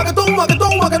that market on my. Get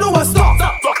on my. Get on my stop.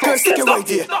 Girl, stick it right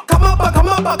there. Come up and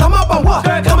what? Come up and who?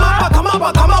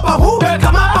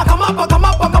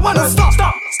 Come up and stop.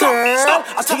 Girl,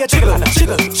 I tell you jiggle, find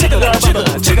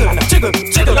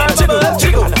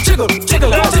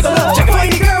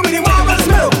the girl with the wild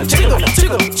smell. Jiggle.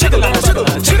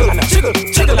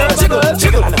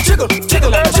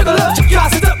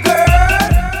 Gas it up, girl.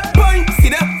 Boy, see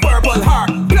that purple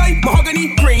heart, like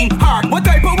mahogany green heart. What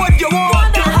type of wood you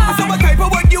want? I said what type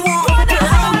of wood you want?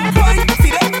 Boy,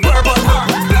 see that purple heart,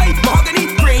 like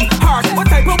mahogany green heart. What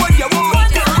type of wood you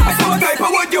want? I said what type of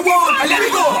wood you want? And let me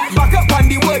go back up on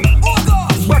the wood.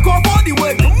 Back off on the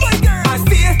wood. My girl, I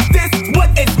say this what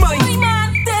is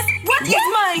mine. This what is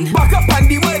mine. Back up on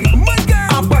the wood. My girl,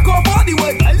 I'm back off on the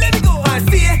wood. And let me go. I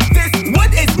say this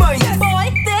what is mine. Boy,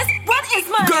 this what is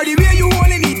mine. Girl, the way you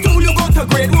holding it too, you go to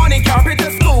grade 1 in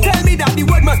carpenter school. Tell me that the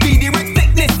word must be the right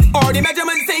thickness, or the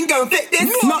measurements ain't gonna fit this.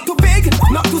 Not too big,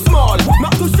 not too small,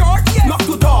 not too short, not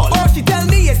too tall. All she tell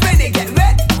me is when they get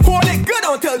wet, hold it good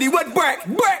until the wood break.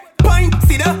 Pine,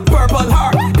 see the purple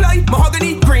heart, like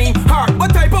mahogany green heart.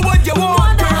 What type of wood you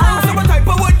want? Girl, so what type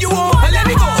of wood you want? And let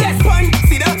me go. Yes, pine,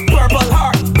 see the purple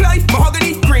heart, like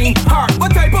mahogany green heart. What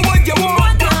type of wood you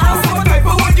want? Girl, so what type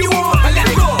of wood you want? And let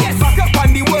me go. Back up on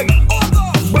the wood.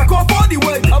 Back off on the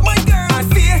wood. Oh my girl, I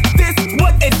say this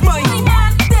what is mine.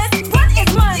 This what is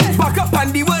mine. Back up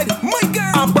on the wood. My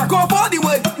girl, I'm back off on the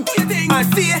wood. I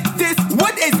say this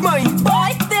what is mine.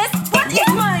 Boy, this what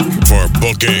is mine. For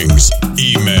bookings,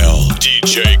 email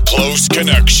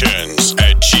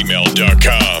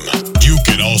djcloseconnections@gmail.com. You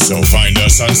can also find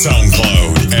us on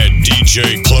SoundCloud at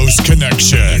DJ Close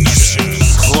Connections.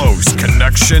 Close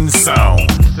Connection Sound.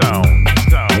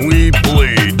 We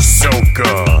bleed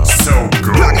soca.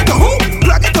 Plug it to who?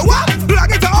 Plug it to what?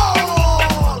 Plug it to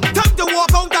all. Time to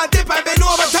walk out and dip and bend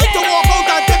over. Time to walk out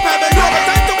and dip and bend over.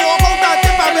 Time to walk out and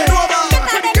dip and bend over.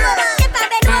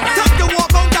 Time to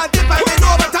walk out and dip and bend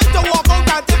over. Time to walk out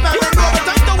and dip and bend over.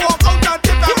 Time to walk out and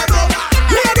dip and bend over.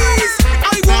 Ladies, I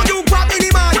want you grab any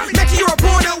man. Make your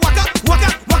opponent walk up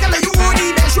like you want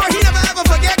him. Make sure he never ever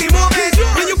forget the moment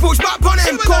when you push back on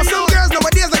him. Cause some girls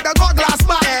nowadays like they got glass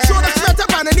back. Show the straight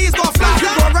up and the knees go flat. You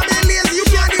go run in lazy, you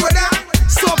can't deal with that.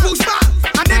 So push back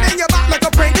and then bend your back like a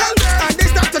Pringle. And they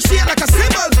start to shake like a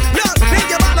cymbal. Look, bend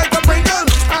your back like a Pringle.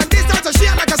 And they start to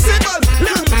shake like a cymbal.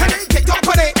 Look, and then get up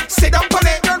on it, sit down on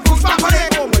it, girl, push back on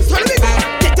it. So let me go.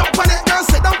 Get up on it, girl,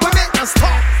 sit down on it, and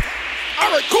stop.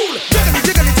 Alright, cool.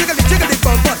 Jiggly,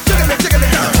 bumper. Jiggly, girl.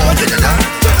 Jiggly, bumper.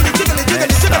 Jiggly, girl.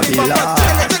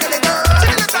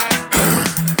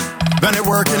 When it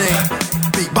working it,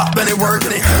 beat bop when it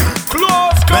working it.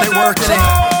 Close when it working it,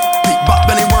 beat bop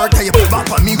when it work. Tell you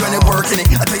bop on me when it working it.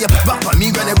 I tell you bop on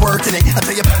me when it working it. I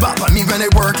tell you bop on me when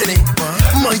it working it.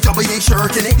 My job ain't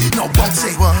shirking it. No bounce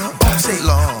it,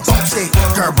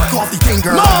 girl, break off the thing,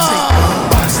 girl. Bounce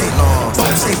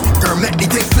it, girl, make the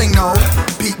thing fling now.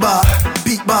 Beat bop,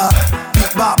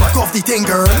 break off the thing,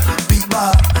 girl. Beat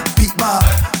bop.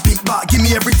 Give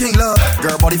me everything, love.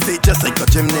 Girl, body fit just like a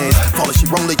gymnast. Follow she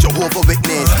wrong like Jehovah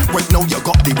Witness. Right now you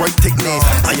got the right thickness,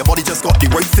 and your body just got the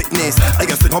right thickness. I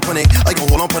can stick up on it, I can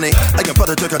hold up on it, I can put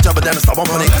a jerk, a jump down and stop up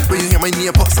on it. When you hear my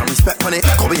knee, put some respect on it.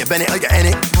 Call me a Bennett, I get in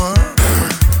it.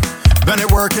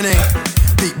 Bennett working it,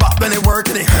 beat bop, Bennett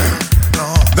working it.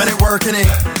 Bennett working it.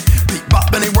 Beat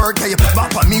bop when it work, tell you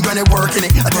bop on me when it working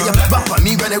it. I tell you bop on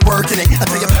me when it working it. I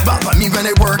tell you bop on me when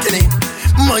it working it.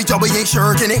 My job ain't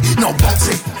shirking it. No, bounce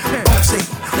it,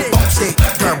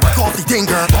 girl, break off the thing,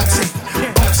 girl. Bounce it,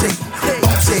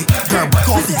 girl, break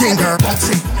off the thing, girl. Bounce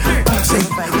it,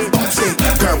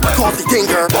 girl, break off the thing,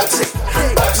 girl. Bounce it,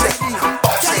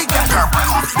 girl, break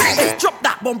off the thing. Drop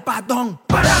that bumper down.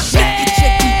 Shake it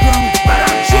ground.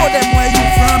 Show them where you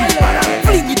from.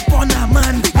 Fling it on a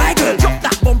man. My girl, drop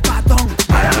that bumper down.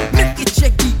 Make it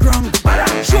shake the ground.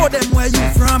 Show them where you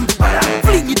from.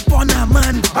 Fling it on a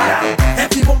man.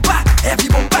 Heavy bumper,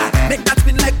 make that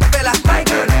spin like propeller. My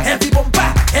girl, heavy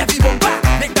bumper,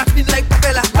 make that spin like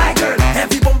propeller. My girl,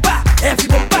 heavy bumper,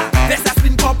 best that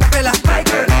spin called propeller. My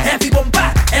girl, heavy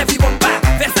bumper,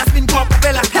 best that spin called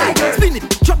propeller. Hey, spin it,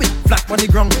 drop it, flat on the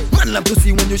ground. Man love to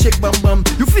see when you shake bum bum.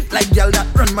 You fit like gal that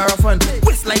run marathon.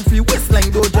 Waistline free, waistline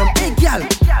go jump. Hey gal,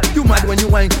 you mad when you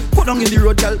whine. Go down in the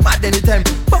road, gal, mad anytime.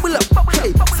 Bubble up,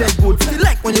 hey, say good. Still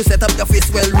like when you set up your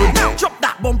face well rude. Drop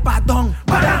that bumper down,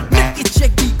 make it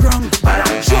shake the ground.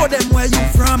 Show them where you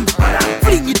from.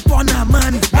 Fling it on a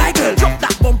man. My girl, drop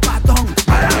that bumper down,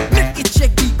 make it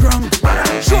shake the ground.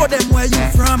 Show them where you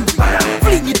from.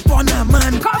 Fling it on a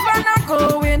man. Cause we're not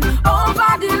going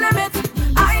over the limit.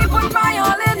 I put my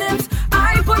all in it.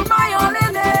 I put my all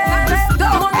in it.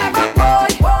 Don't hold me back, boy.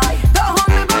 Don't hold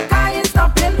me back, I ain't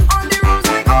stopping. On the rules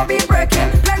I go be breaking.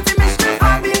 Plenty mischief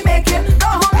I'll be making.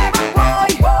 Don't hold me back,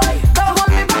 boy. Don't hold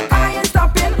me back, I ain't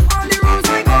stopping. On the rules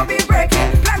I go be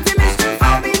breaking. Plenty mischief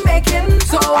I'll be making.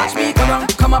 So watch me go down,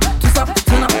 come up, twist up,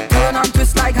 turn on,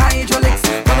 twist like hydraulics.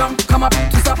 Go down, come up,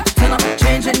 twist up, turn up,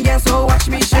 changing gears. So watch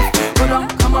me shift. Go down,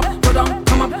 come up, go down,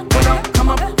 come up, go down, come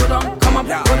up, go down, come up,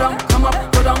 go down, come up,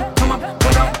 go down, come up, go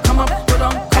down, come up, go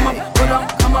down, come up, go down,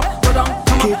 come up, go down,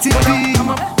 come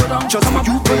up, go down, just for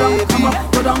you, baby.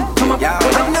 go down, come up, Yeah,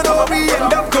 and you know we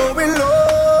end up going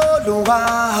low, low,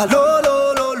 low,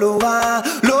 low, low, low,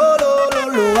 low, low, low,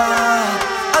 low,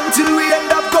 until we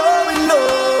end up going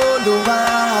low, low, low,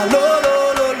 low,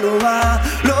 low,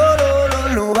 low, low,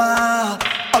 low, low,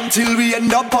 until we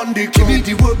end up on the give me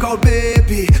the workout,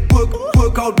 baby,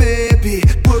 work out, baby,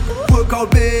 work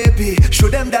out, baby. Show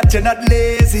them that you're not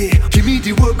lazy. Give me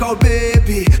the workout,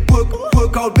 baby,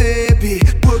 work out, baby,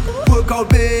 work out,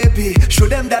 baby. Show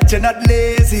them that you're not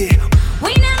lazy.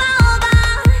 We never over.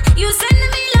 You send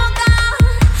me loca.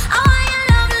 I want your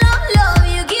love, love, love.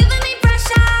 You giving me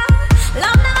pressure.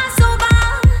 Love never sober.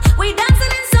 We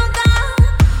dancing in soca.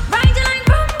 Ride you like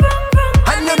brum, brum, brum.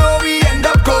 And you know we end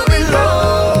up going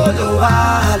low, low,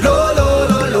 low, low,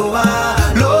 low, low,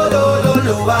 low,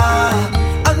 low, low,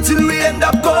 until we end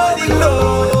up going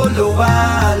low, low,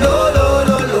 low, low,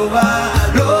 low, low,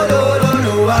 low,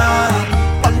 low, low,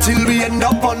 until we end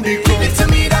up on the give it to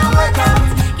me that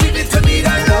workout, give it to me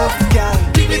that love, girl,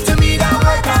 give it to me that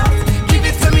workout, give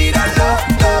it to me that love,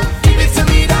 love, give it to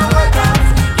me that workout,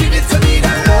 give it to me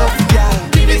that love, girl,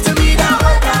 give it to me that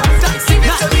workout, give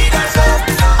it to me that love.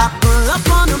 I pull up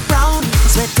on a brownie,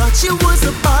 so I thought she was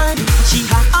a party. She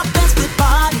had a best with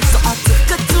body, so I took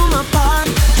her to my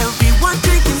party. Everyone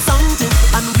drinking something,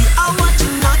 and we are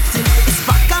watching nothing. It's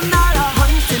back and not a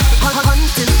hunting,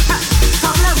 hunting.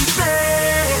 Come let me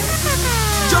play.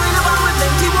 Join the bar with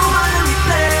plenty woman, let me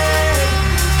play.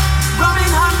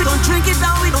 Rubbing hard, we don't drink it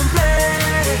down, we don't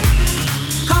play.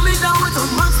 Coming down with some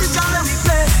monsters, y'all let me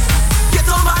play. Get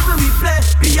on back when we play.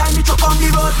 Behind the truck on the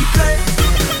road, we play.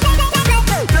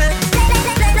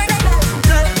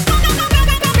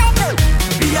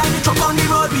 Behind the truck on the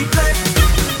road, we play.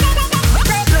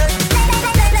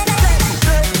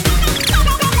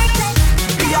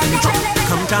 Behind the truck,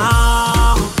 come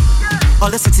down. All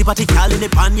the sexy body gal in the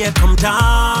band, yeah, come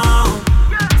down.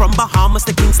 From Bahamas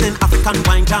to Kingston, African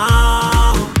wine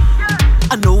down.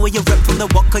 I know where you rep from the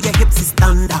walk of your hips is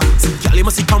stand out. Girl, you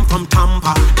must come from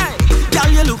Tampa. Hey, girl,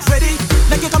 you look ready.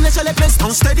 Like you come let your place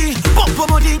down steady. Pump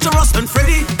more dangerous than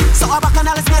Freddy. So our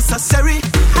bacchanal is necessary.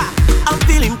 Ha, I'm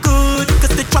feeling good,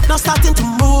 cause the truck now starting to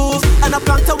move. And I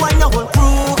plan to wind your whole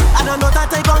crew. And I know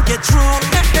that I gon' get through.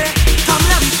 Hey, hey, come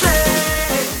let me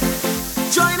play.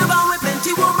 Join the bar with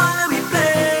plenty woman, let me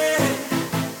play.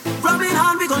 Rubbing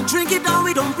hand, we gon' drink it down,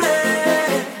 we don't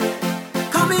play.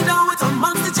 Coming down with some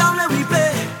monster jam, let we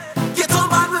play. Get on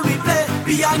bad when we play.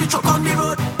 Behind the truck on the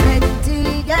road.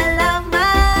 Plenty girl of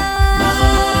mine,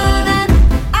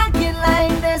 acting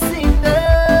like the single.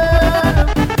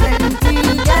 Plenty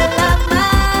girl of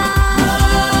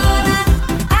mine,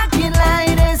 acting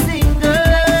like the single.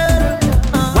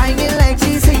 Whining like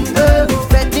she's single.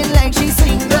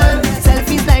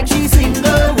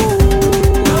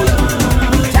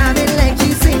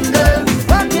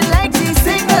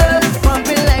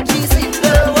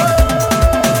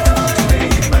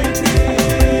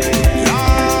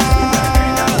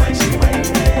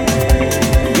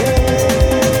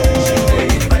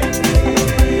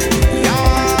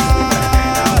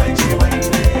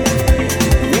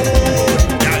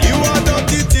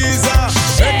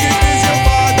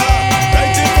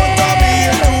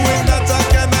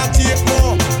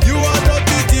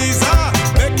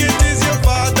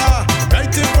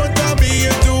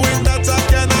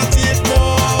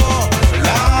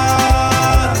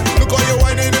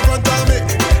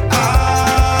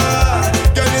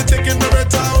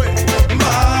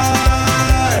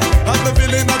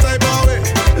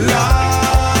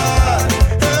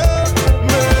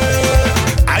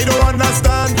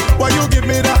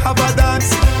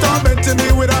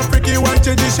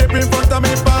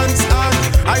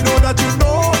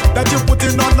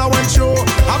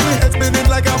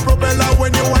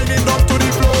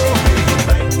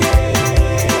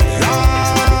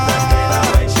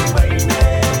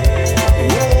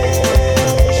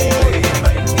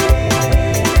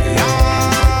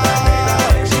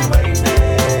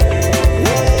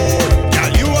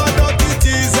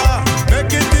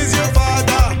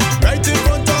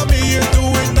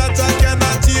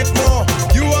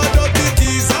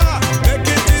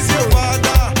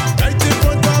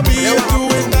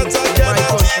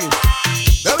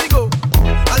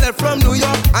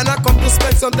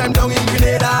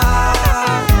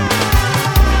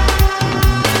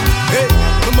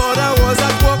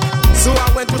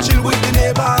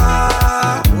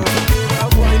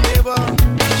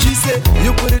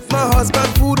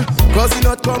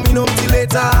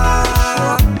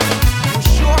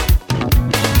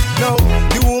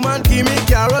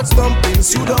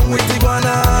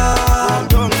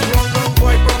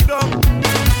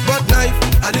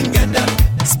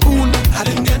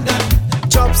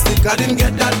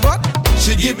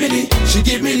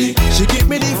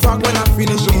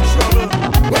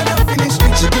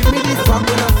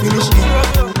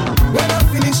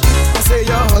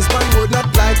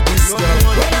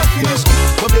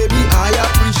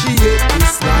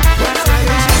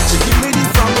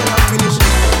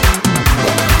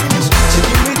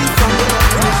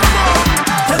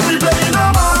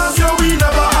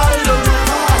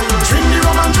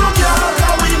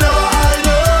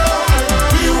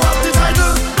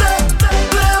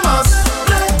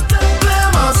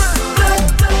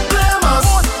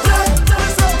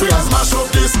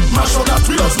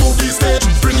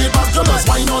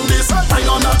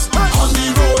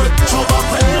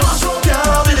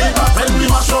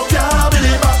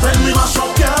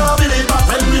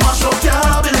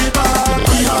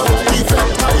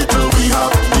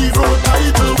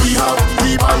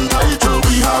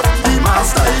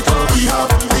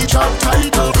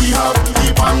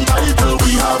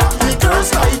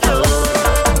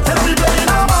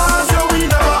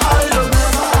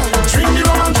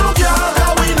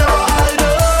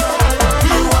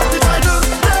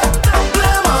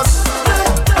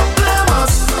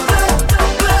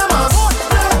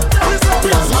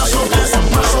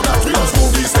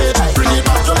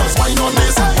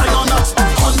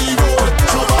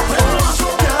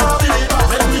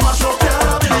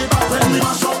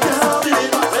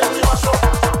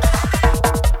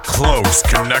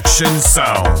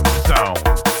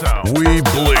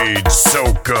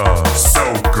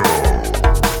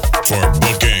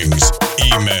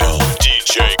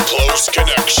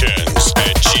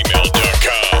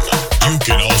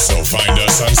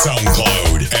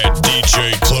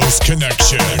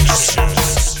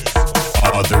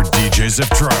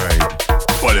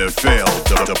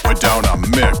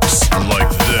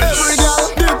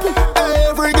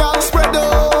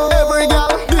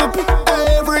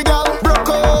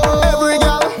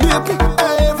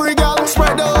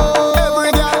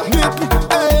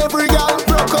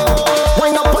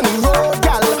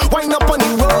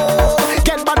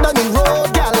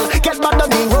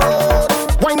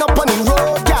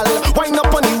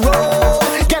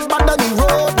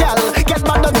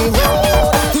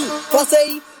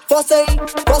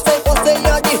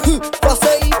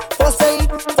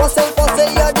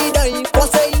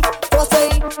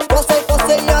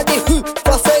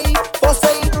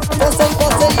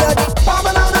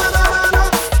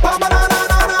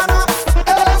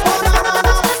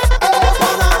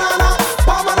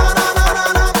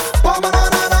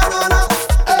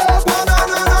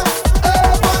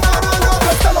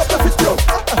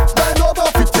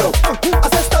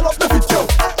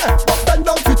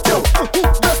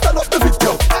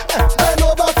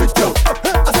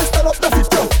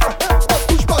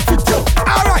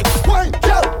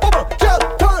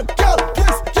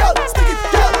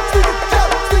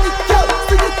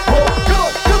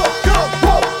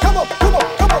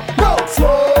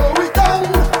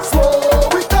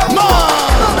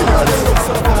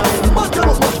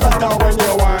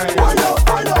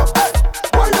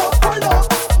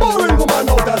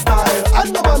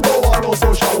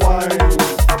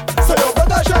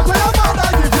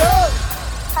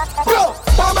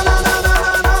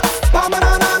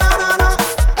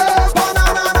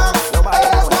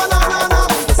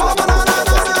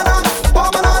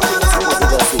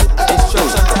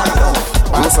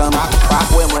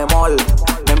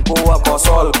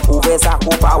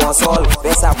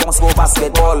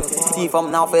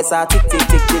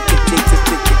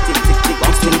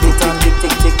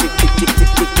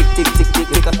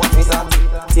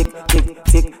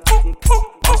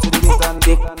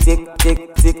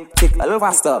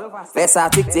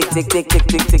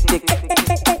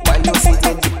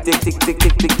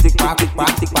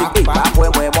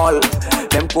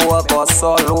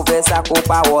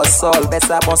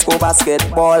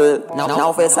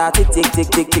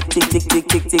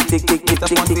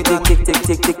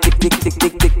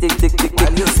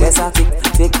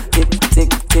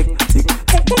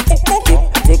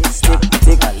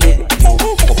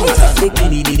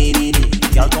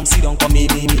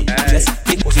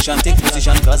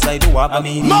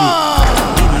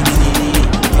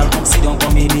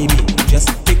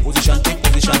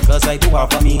 position, cause I do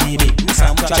have a mini me. Do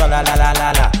some cha la la la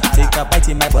la la. Take a bite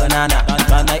in my banana,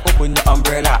 and I open the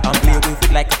umbrella and play with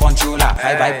it like a controller.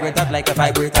 I vibrate that like a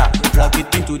vibrator, plug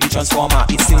it into the transformer.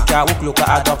 It still can't work, look a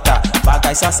adapter. Bad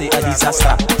guys say a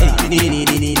disaster. Hey,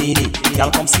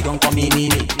 y'all come sit down for me,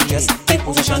 just take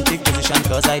position,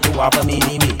 cause I do have a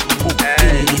mini me.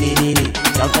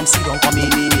 Y'all come sit down for me,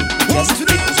 just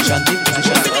take position,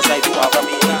 cause I do have a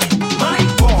mini. My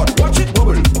God, watch it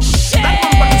bubble. That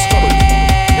bumper is trouble.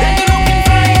 Then you looking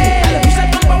fine. You said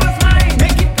bumper was mine.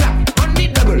 Make it clap on the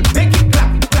double. Make it clap,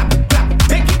 clap, clap.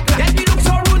 Make it clap. Then you look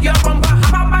so rude, your bumper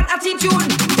have a bad attitude.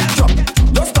 Get drop,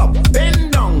 don't stop,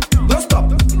 bend down, don't stop.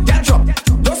 Get drop,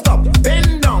 don't stop,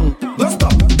 bend down, don't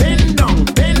stop. Bend down,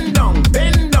 bend down,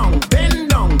 bend down, bend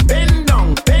down, bend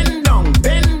down, bend down,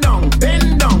 bend down,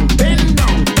 bend down, bend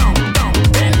down, down, down,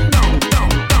 bend down, down,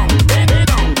 down, bend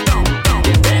down, down, down,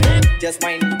 bend. Just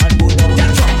mind and go down.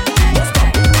 Get drop, don't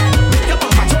stop. Make your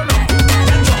bumper turn up.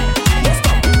 Get drop, don't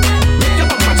stop. Make your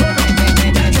bumper turn up.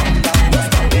 Get drop, don't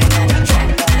stop. Get drop, don't stop. Get drop,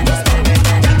 don't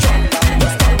stop. Get drop,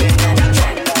 don't stop.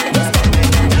 Get drop,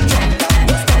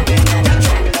 don't stop. Get drop,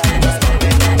 don't stop.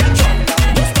 Get drop,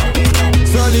 don't stop.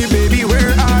 Sunny baby,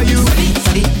 where are you?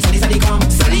 Sunny, come.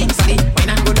 Sunny, why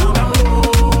not go down?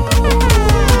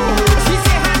 She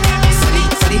say her name is Sunny,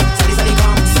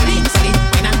 come. Sunny,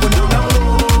 why not go down?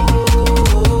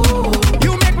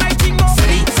 You make my thing go.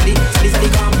 Sunny,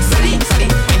 come. Sunny,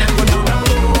 why not go down?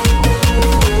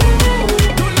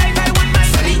 Tonight I want my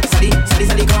Sunny,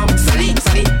 come. Sunny,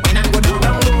 why not go down?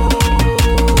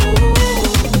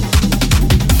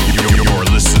 You're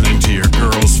listening to your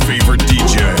girl's favorite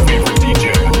DJ.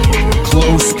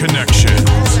 Close Connections.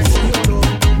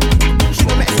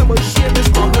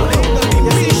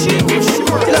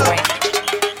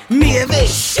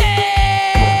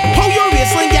 How your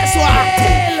waistline get so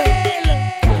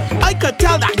active? I could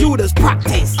tell that you just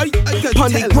practice. On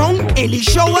the ground, in the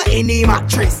shower, in the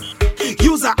mattress.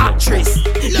 You's an actress.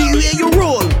 The way you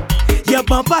roll, your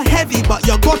bumper heavy, but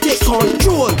you got it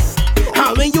control.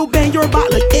 And when you bend your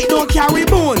back, like it don't carry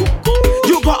bone.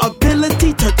 You got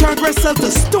ability to turn yourself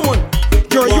to stone.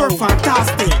 You're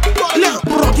fantastic. Look,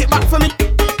 rock it back for me.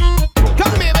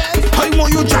 Come here, man. I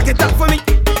want you jack it up for me.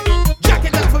 Jack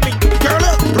it up for me. Girl,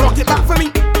 look, rock it back for me.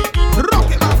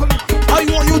 Rock it back for me. I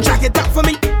want you jack it up for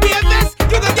me. BFS,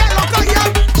 you can get locked on,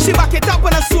 yeah. She back it up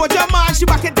on a soldier man. She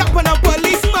back it up on a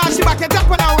policeman. She back it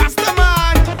up on a rasta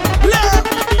man. Look,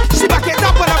 she back it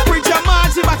up on a preacher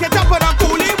man. She back it up on a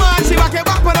coolie man. She back it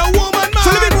back on a woman man.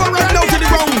 So let me go right down to the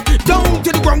ground. Down to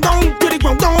the ground, down to the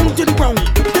ground, down to the ground.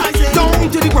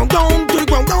 Down to the ground, down to the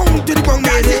ground, down to the ground.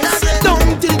 Down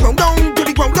to the ground, down to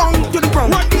the ground, down to the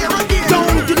ground. Down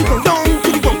to the ground, down to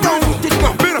the ground, down to the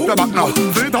ground. Bring up the back now.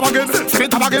 Send it up again. Send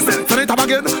it up again. Send it up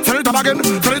again. Send it up again.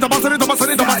 Send it up. Send it up.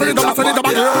 Send it up. Send it up. Send it up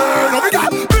again. Oh my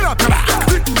God. Bring up the back.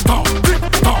 Tick tock, tick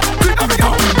tock, tick tock.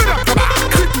 Bring up the back.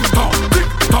 Tick tock, tick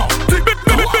tock, tick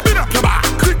tock. Bring up the back.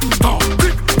 Tick tock,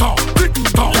 tick tock, tick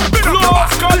tock.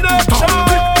 Close Connection.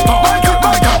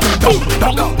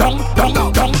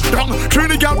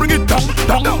 Trini girl, bring it down.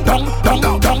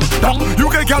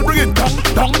 UK girl, bring it down.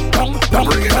 Bring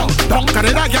it down.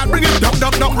 Canada girl, bring it down.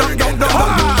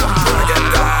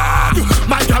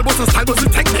 My girl was a style, was a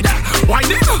technique.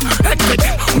 Whining, hectic.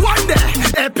 One day,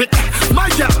 epic. My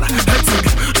girl, hectic.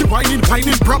 She whining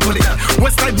properly.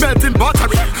 Westside melting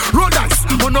battery. Road ice,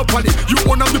 monopoly. You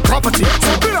own up the property.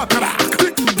 So bring up the back.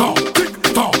 Tick tock, tick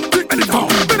tock, tick tock.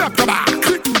 Bring up the back.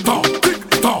 Tick tock, tick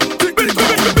tock, tick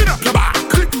tock. Bring up the back.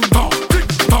 Tick tock,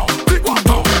 tick tock, tick tock.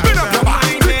 Bring up the back. Tick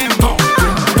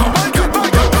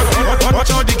tock.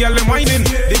 Watch out the girl them whining.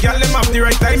 The girl them have the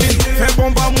right timing. Fait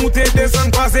bomba mouté,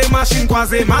 descend, croisé, machine,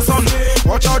 croisé, maçon.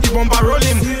 Watch out the bomba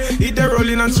rolling. Hit the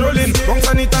rolling and strolling. Bounce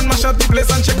on it and mash up the place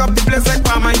and check up the place like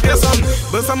by my person.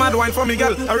 But some mad wine for me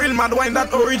girl. A real mad wine that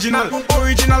original.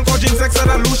 Original coaching, sex and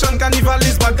illusion. Carnival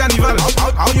is bad carnival.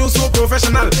 How you so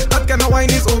professional? That kind of wine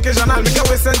is occasional. Make a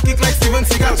waist and kick like Steven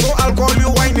Seagal. So I'll call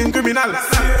you whining criminal.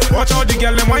 Watch out the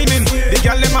girl them whining. The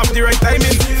girl them have the right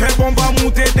timing. Fait bomba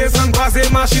mouté, descend, croisé,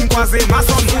 machine, croisé,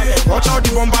 maçon. Watch out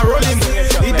the bomba rolling.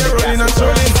 Hit the rolling and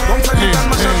strolling. Bounce on it and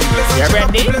mash up the place. You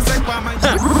ready?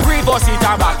 Reverse it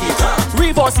and back it up.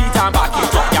 Reverse it and back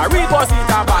it up. Yeah, reverse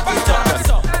it and back it up.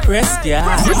 Press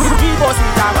gas. Reverse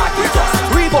it and back it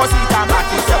up. Reverse it and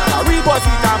back it up. Yeah, reverse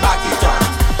it and back it up.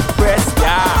 Press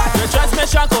gas. The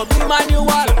transmission could be manual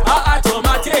or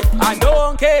automatic. I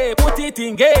don't care. Put it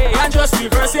in gear and just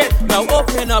reverse it. Now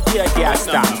open up your gas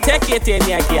tank. Take it in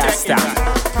your gas tank.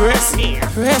 Press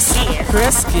gas. Reverse it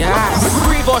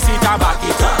and back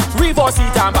it up. Reverse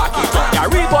it and back it up. Yeah,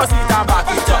 reverse it and back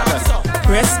it up.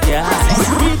 Press gas.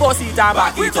 Reverse Reverse it and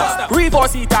back it up.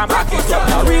 Reverse it and back it up.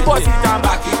 Now reverse it and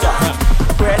back it up.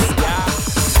 Press ya.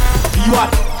 Be what?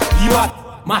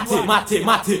 Mate. Be what?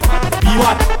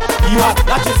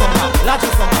 Latch it some now.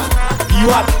 Be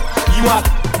what?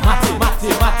 Mate. Be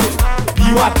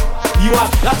what?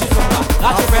 Latch it some now.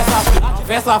 Latch it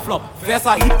Fessa flop,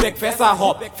 Fessa hit back, Fessa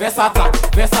hop, Fessa tap,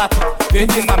 Fessa tip.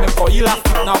 Venez ça même pour il a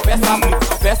now Fessa flip,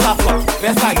 Fessa flop,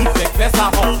 Fessa hit back,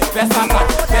 Fessa hop, Fessa tap,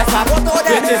 Fessa tip.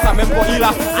 Venez ça même pour il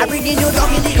a. I bring in you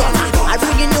dog in the gutter. I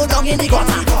bring in you dog in the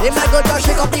gutter. They might go just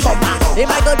shake up the bumper. They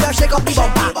might go just shake up the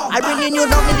bumper. I bring in you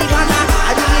dog in the gutter.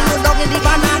 I bring in you dog in the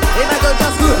gutter. They might go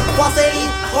just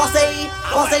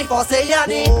force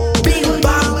yadi. Bing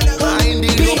bang,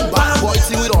 bing bang, boy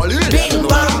see with all it. Bing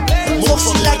bang, so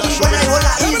she like it when I hold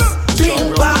her is.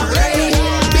 Bing bang,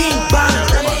 bing bang,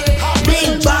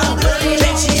 bing bang.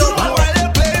 Then she up and while they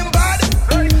playing bad,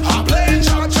 I'm playing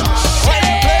cha-cha. While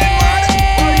they playing bad,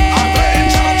 I'm playing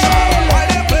cha-cha. While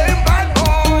they playing bad,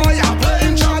 boy, I'm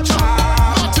playing cha-cha.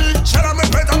 Shut up, me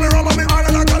pet and me rum and me all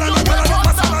and I got and I got and I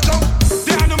pass and I jump.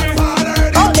 They handle me bad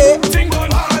already. Okay. Ting bun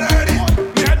bad already.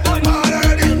 Me head bun bad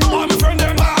already. All my friend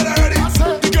them bad already.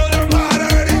 The girl them bad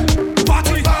already.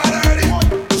 Party bad already.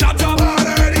 Shut up bad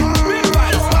already. Big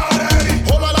bad already.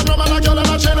 Whole lot of drum and a girl and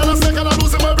a chain and a snake and a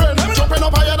losing my brain. Jumping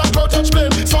up higher than cloud touch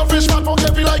plane. Saltfish man for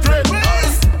heavy like rain.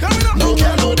 No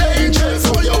care, no danger,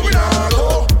 so yo we nah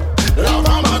go. Love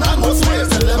a man and must wait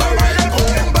till them a ride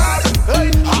home bad.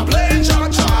 I'm playing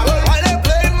cha-cha. While they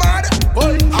playing mad,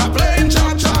 I'm playing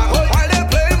cha-cha. While they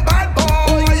playing bad,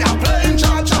 boy, I'm playing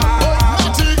cha-cha.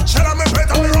 Shut up, me pet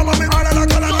and me rum and me all and I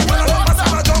got and I got and I pass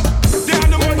and I jump. They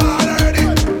handle me bad already.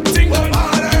 Ting bun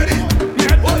bad already. Me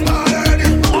head bun bad already.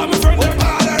 All my friend them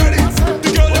bad already. The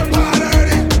girl them bad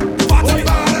already. Party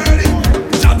bad already.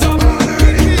 Shut up bad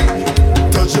already.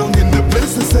 Touch young in the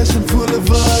place, the session full of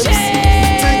vibes.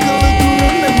 Take a look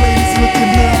around, them ladies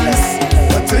looking nice.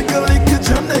 I take a lick of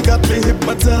jam, they got me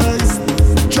hypnotized.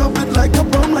 Drop it like a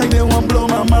bomb, like they want blow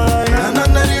my mind. And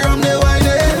under the rum they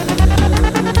whining.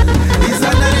 It's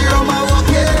under the rum I walk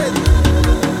in.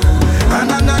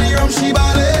 And under the rum she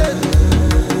ballin'.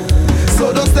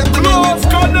 So don't step to me with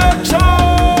connection. I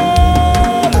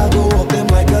go up them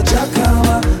like a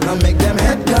jackhammer. I make them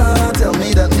head down. Tell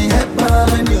me that me head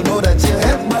man. You know that you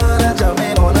head man. I jam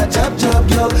in on a jab,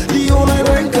 girl. The only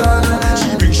rank on.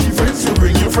 She brings she friends, so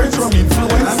bring your friends from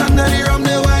influence. And under the rum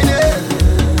they whining.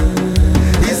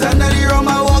 It's under the rum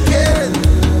I walk in.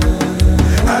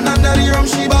 And under the rum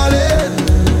she ballin'.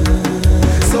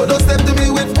 So don't step to me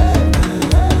with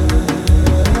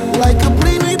like a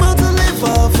plane we bout to live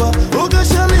off. Oh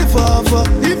gosh, I live off.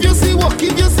 If you see walk,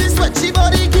 if you see sweat, she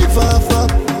body give off.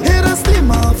 Head a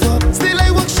steam off. Still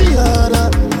I work she harder.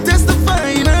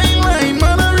 Testifying, I ain't lying,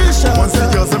 man, I real shot. Once the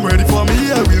girls I'm ready for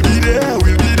me, I will be there,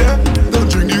 Don't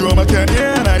drink the rum, I can't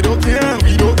hear, and I don't care,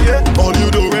 we don't care. All you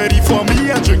do ready for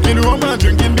me, I'm drinking rum, I'm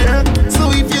drinking beer.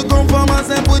 So if you come from us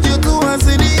and put your two hands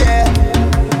in the air.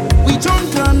 We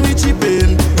drunk and we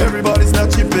chippin'. Everybody's not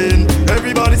chippin'.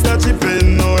 Everybody's not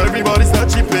chippin'. No, everybody's not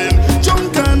chippin'.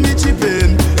 Drunk and we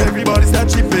chippin'. Everybody's not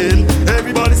chippin'.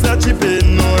 Everybody's not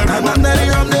chippin'. No, everybody's and under the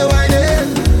rum they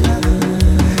whining.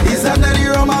 It's under the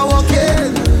rum I walk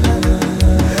in.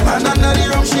 And under the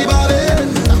rum she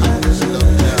ballin'.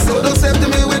 So don't step to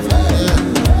me with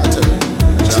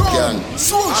champion.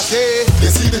 Swoosh. They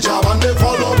see the job and they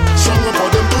follow. Stronger for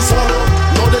them to swallow.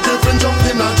 Know the different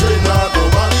jumping and train now.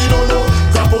 Nobody don't know.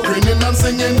 Grapple grinning and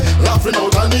singing, laughing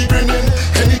out and he grinning.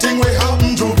 Anything will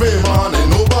happen to pay man and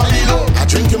nobody know. I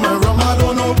drinking my rum, I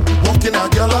don't know. Walking a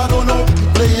girl, I don't know.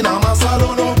 Playing a mass, I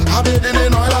don't know. I bathing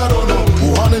in oil, I don't know.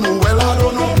 Who hunting who well, I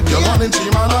don't know. Girl hunting she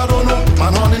man, I don't know.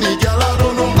 Man hunting the girl, I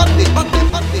don't know.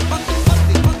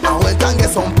 I went and get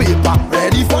some paper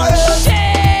ready for it.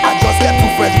 I just get two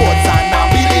fresh boards and I'm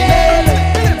feeling it.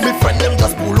 My friend them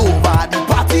just pull over the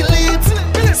party lit.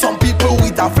 Some people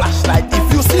with a flashlight,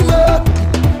 if you see me,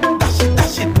 dash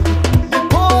it. The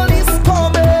police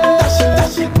coming,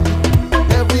 dash it.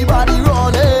 Everybody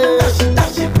running,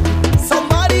 dash it.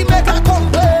 Somebody make a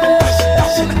complaint,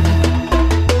 dash it.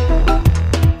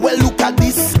 Well, look at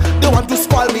this, they want to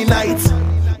spoil me night,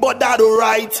 but that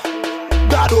alright.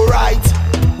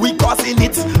 We causing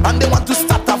it, and they want to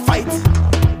start a fight,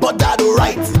 but that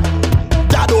alright.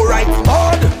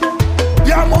 Hard,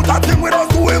 the amount of thing we don't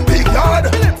doing big yard.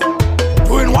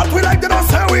 Doing what we like, they don't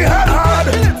say we head hard.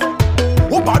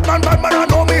 Oh, bad man, I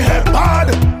know me head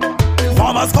bad.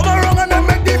 Farmers come around and they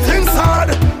make the things hard.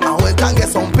 I went and get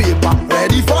some paper,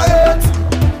 ready for it.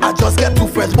 I just get two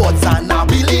fresh boards and I'm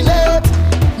feeling it.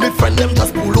 My friend them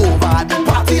just pull over, the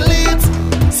party lit.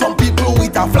 Some people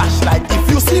with a flashlight, if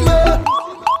you see me,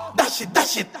 dash it,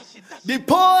 dash it. The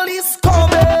police coming.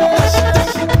 Dash it,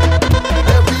 dash it.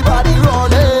 Everybody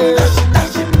running. Dash it,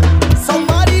 dash it.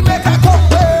 Somebody make a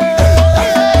comeback.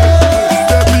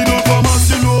 Stepping up from us,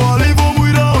 you know I live home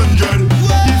with 100.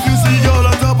 If you see girl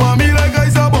on top of me like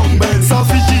I's a bum bed. So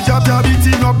fishy jab jab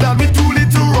eating up that with too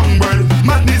little rum bread.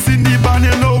 Madness in the band,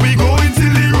 you know we going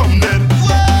till the rum dead.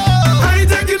 I ain't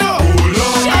taking no hold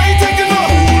on. I ain't taking no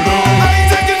hold on. I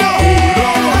ain't taking no hold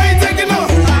on. I ain't taking no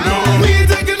hold on. We ain't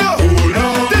taking no hold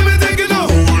on. Them ain't taking no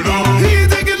hold on. He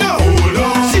ain't taking no hold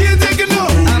on. She ain't taking no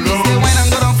hold on. When I'm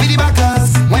go down for the backers,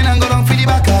 when I'm go down for the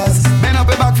backers, bend up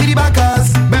your back for the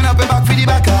backers, bend up your back for the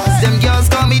backers. Them girls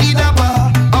call me the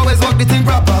dapper, always walk the thing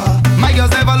proper. My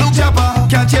girls never look chopper,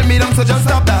 can't chill me down, so just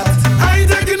stop that. I ain't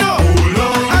taking no hold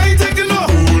on. I ain't taking no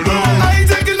hold on. I ain't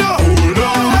taking no hold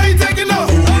on. I ain't taking no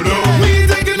hold on. We ain't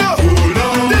taking no hold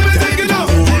on. Them ain't taking no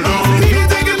hold on. He ain't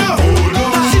taking no hold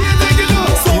on. She ain't taking no.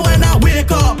 So when I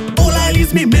wake up, all I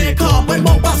leaves me makeup. When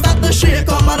bumper start to shake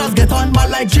up, others get on bad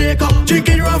like Jacob.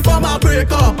 Drinking rum from a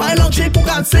breakup. I long chick who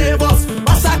can save us.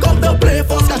 Massa come to play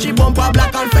for us, cause she bumper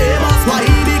black and famous. Why?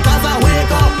 Because I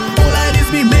wake up, all I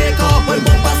leaves me makeup. When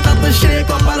bumper start to shake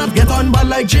up, others get on bad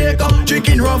like Jacob.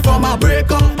 Drinking rum from a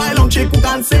breakup. I long chick who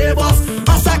can save us.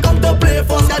 Massa come to play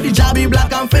for us, cause the jabby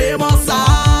black and famous.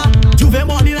 Juve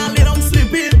morning and lay down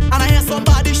sleeping, and I hear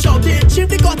somebody shouting, shift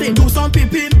the cutting, do some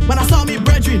pipping. When I saw me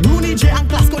brethren, Rooney J and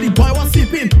Clasco, the boy was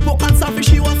sipping. Poke and selfish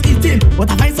he was eating, but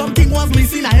I find something was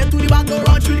missing. I head to the back, go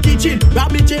run through the kitchen,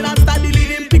 grab the chain and start the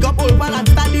leading. Pick up old man and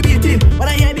start the beating. When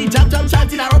I hear the jab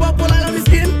chanting, I rub up all on my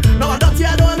skin. Now I dirty,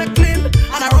 I don't wanna clean,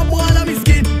 and I rub all on my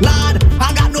skin. Lad,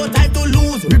 I got no time to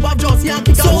lose. Rip up Josie and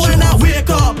kick out. So when I wake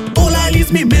up, all I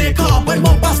leaves me makeup. When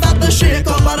bumper start to shake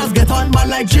up, others get on man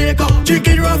like Jacob.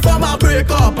 Drinking rum from a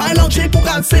breakup. I long chick who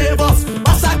can save us.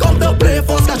 Massa come to play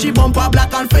for us, cause she bumper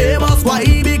black and famous. Why?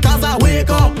 Because I wake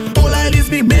up, all I leaves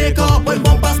me makeup. When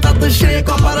bumper start to shake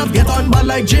up, others get on man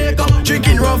like Jacob.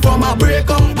 Drinking rum from a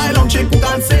breakup. I long chick who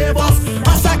can save us.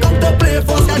 Massa come to play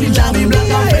for us, cause the jammy black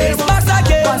and famous.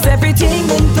 Cause everything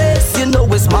in place, you know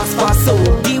it's mass for so.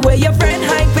 The way your friend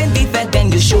hype in the bed,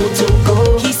 then you show to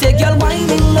go. He said, girl,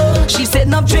 whining low. She said,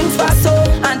 enough drinks for so.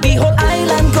 And the whole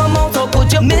island come out, so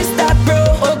could you miss that, bro?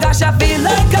 Oh gosh, I feel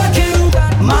like a king.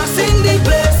 Mass in the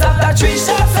place, after 3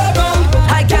 shots are gone.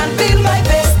 I can't feel my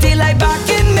face, till I back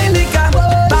in Milica.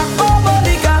 Back for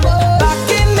Monica, back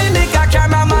in Milica.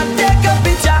 Cameraman, take a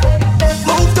picture.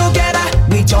 Move together,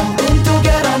 we jump in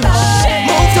together now.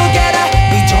 Move together,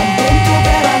 we jump in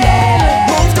together now.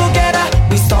 Move together,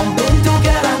 we stomp in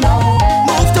together now.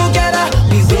 Move together,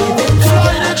 we wave in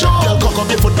together. Girl, cock up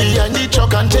your foot behind the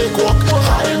truck and take walk.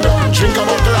 Drink a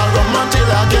bottle of rum until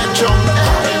I get drunk.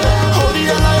 How the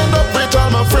hell I end up with all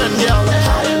my friend, girl?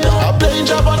 I playing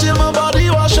jab until my body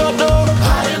wash up, though.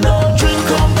 Drink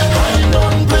rum, I ain't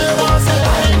done play once.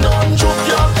 I ain't done joke,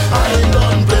 girl. I ain't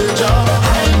done play jab.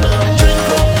 I ain't done drink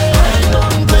rum, I ain't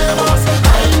done play once.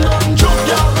 I ain't done joke,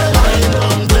 girl. I ain't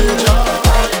done play jab.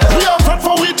 We are friends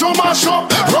for we to mash up,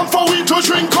 rum for we to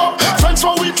drink up, friends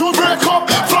for we to break up,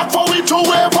 flag for we to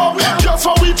wave up, girls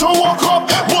for we to walk up,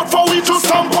 boat for we to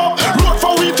stamp up, road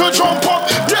for we to jump up.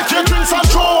 Take your drinks and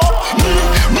throw up.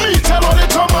 Me tell all the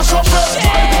to mash up first.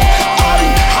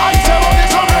 I tell all the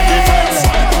to make defense.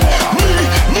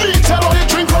 Me tell all the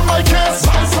drink on my case.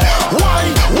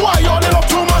 Why all the love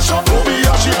to mash up?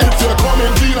 Obiashi, if you're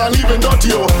coming clean and leaving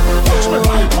dirty, oh.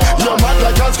 You're mad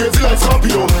like ants, crazy like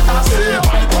Scorpio.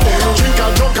 Drink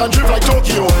and drunk and drift like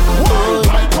Tokyo.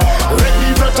 Let me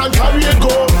bet and carry it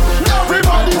go.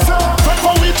 Everybody say, friend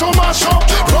for we to mash up,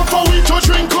 rum for we to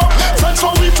drink up, friends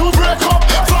for we to break up,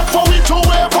 flag for we to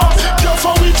wave up, girls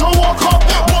for we to walk up,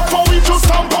 boat for we to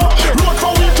stamp up, road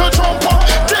for we to jump up.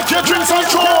 Take your drinks and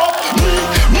throw up.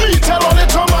 Me tell all the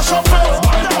to mash up first.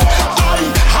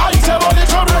 I tell all the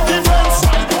to break defense.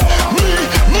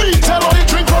 Me tell all the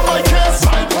drink on my case.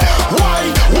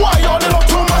 Why all the love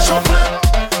to mash up first?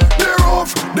 The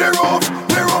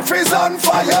roof is on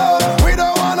fire. We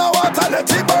don't wanna water, let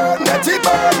it burn, let it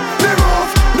burn.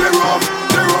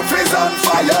 The roof is on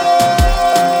fire.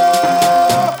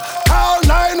 Call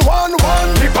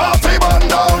 911, the party burn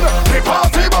down, the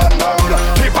party burn down,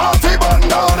 the party burn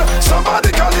down.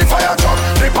 Somebody call the fire truck,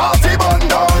 the party burn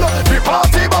down, the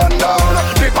party burn down,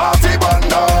 the party burn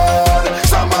down.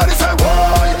 Somebody say,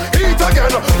 why? Eat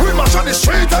again, we mash on the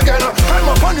street again. I'm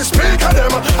up on the speaker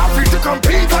them, I feel to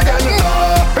compete again.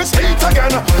 No, it's heat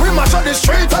again, we mash on the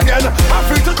street again. I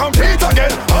feel to compete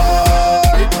again. Oh,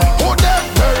 who that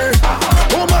Mary?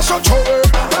 Who mash up trouble?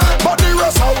 But the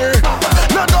rest are we,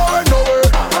 not going nowhere.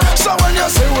 So when you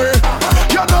see we,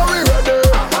 you know we ready.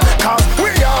 Cause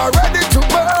we are ready to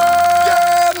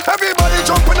burn. Everybody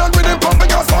jumping on with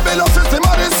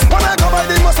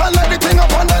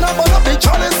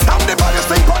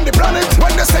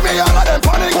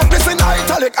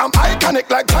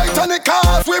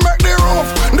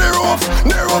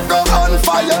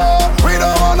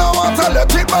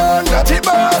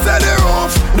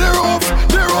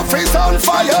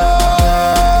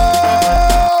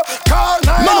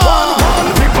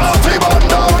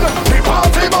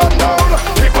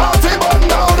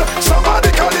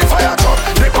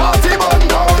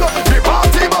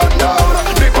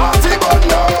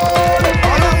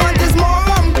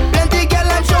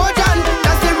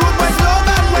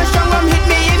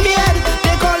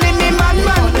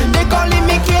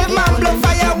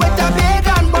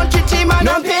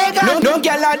No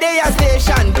girl a day a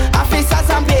station, officers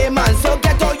and payment. So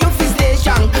get all you fi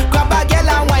station. Grab a girl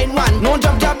and wine one. No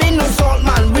job in no salt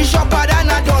man. We shopper than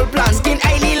a doll plan. Skin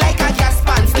highly like a gas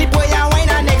pan. Slip boy and wine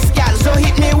and next gal. So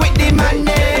hit me with the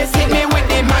madness, hit me with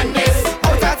the madness.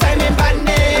 Out of time in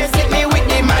badness, hit me with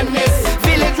the madness.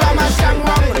 Feel it from a strong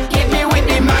wrong, hit me with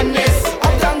the madness.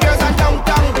 Uptown girls and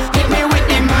downtown, hit me with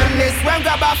the madness. When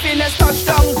grab a fitness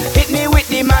touchdown, hit me with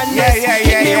the madness.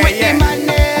 Hit me with the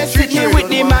madness, hit me with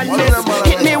the madness.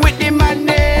 Hit me with the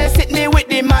madness, hit me with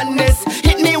the madness.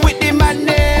 Hit me with the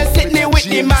madness, hit me with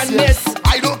the madness.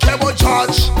 I don't care about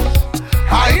charge.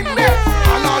 I in there,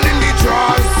 and all in the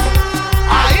drawers.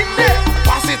 I in there,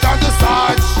 pass it on the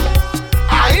Sarge.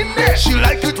 I in there, she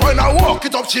like it when I walk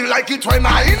it up. She like it when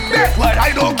I in there. But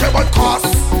I don't care about cost.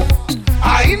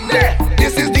 I in there,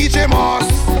 this is DJ Moss.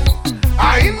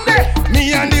 I in there,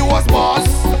 me and he was boss.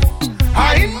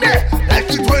 I in there, like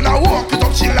it when I walk it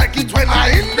up. She like it when I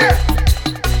in there.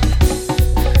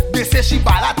 They say she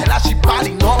bad, I tell her she bad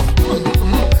enough.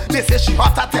 They say she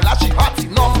hot, I tell her she hot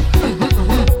enough.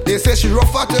 They say she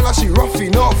rough, I tell her she rough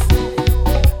enough.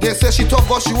 They say she tough,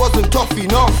 but she wasn't tough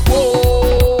enough.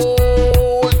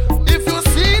 Oh, if you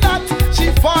see that,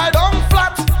 she fall down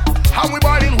flat, and we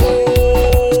burning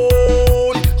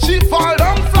hole. She fall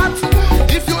down flat.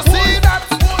 If you see that,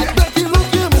 Becky, look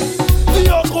him. The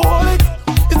alcoholic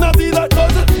is not the that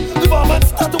does it. The barman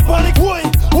start to panic. Why,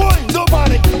 no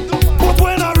panic. But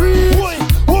when I read,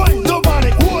 why, no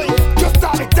panic. Why, just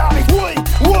damn it. Why,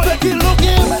 Becky, look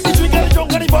him. The drink and the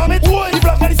drunk and the vomit. Why, the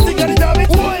black and the stick and the damn it.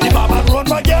 Why, the barman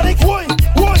run organic. Why,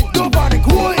 no panic.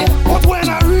 Why, but when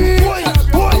I read, why,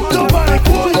 no panic.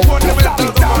 Why, just damn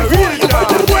it.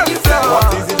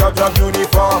 What is the job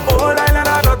uniform? All island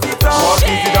are not it all. What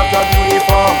is the job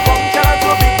uniform? Function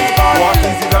to big on. What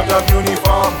is the job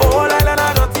uniform? All island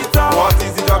are not it all. What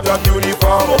is the job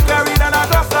uniform? Oh, carry than a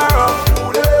duster up.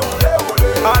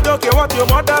 I don't care what your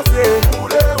mother say.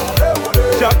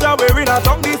 Job wearing a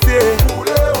tongue this day.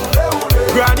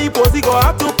 Granny posy go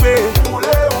have to pay.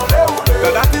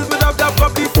 Cause that is the job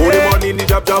cup this day. All the money in the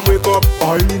job wake up.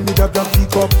 Oil in the job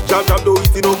teak up. Job do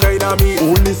it in no kind of me.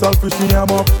 Only selfish in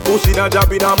him up. Pushing a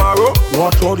job in a marrow.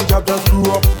 Watch how the job screw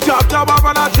up. Job up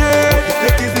on a chain.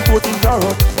 This is the 14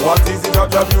 carat. What is the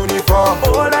job uniform?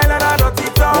 All island are not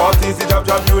it all. What is the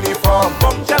job uniform?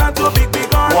 Function to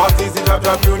big on. What is the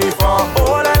job uniform?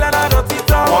 All island are not it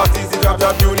all. What is the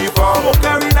job uniform? Oh,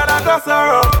 carry than a duster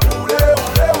up.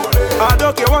 I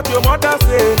don't care what your mother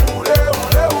say.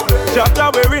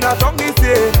 Job wearing a tongue this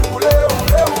day.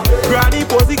 Granny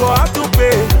posy go have to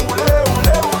pay.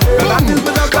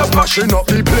 Smashing up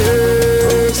the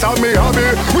place, and me have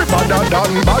it. We badder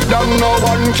than no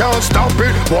one can stop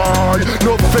it. Why?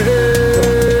 No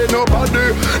fear,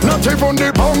 nobody. Not even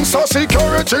the bouncer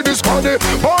security, this squaddy.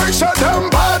 Boys say them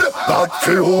bad. Bad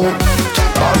for you,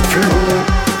 bad for you,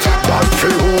 bad for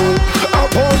you. I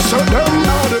boys say them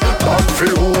bad. Bad for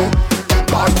you,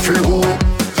 bad for you,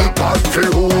 bad for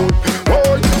you.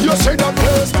 Oh, you say that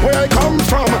place where I come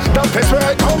from, that place where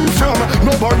I come from.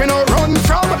 No boy me no run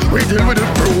from. We deal with it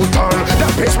brutal.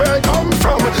 That place where I come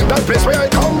from, that place where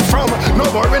I come from. No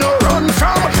boy we no run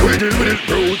from. We deal with it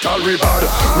brutal. We bad,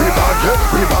 yeah,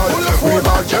 we bad, we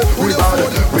bad, yeah, we bad,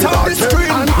 we bad,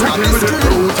 yeah. And we deal with it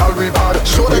brutal. We bad,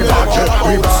 we bad, yeah,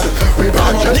 we bad, we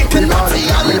bad, yeah, we bad,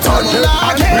 we bad,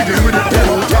 yeah. And we deal with it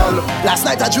brutal. Last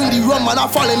night I drink the rum and I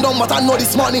falling down, but I know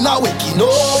this morning I waking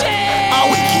up. I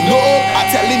waking up, I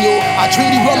telling you. I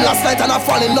drink the rum last night and I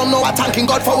falling down. Now I thanking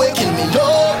God for waking me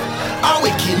up. I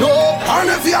waking up. And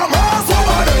if you're mass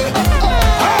over there,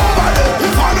 over there.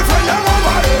 If I'm the friend, I'm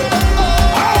over there,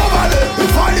 over there.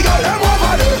 If I'm the girl, I'm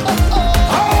over there,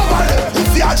 over there.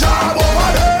 If you're job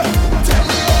over there, tell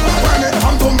me when it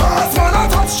come to mass, man, I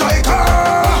top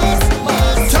strikers.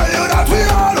 Tell you that we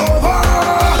all over.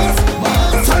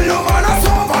 Tell you man, I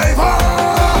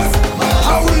survivors.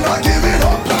 I will not give it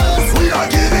up. We are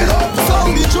giving up.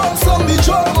 Song the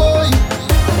drum, boy.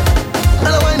 And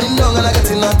I'm winding down and I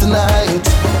getting on tonight.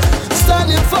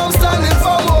 Standing firm,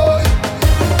 boy.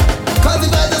 Cause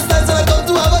if I just dance and I come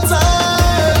to have a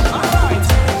time.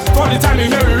 For the time you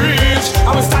never reach,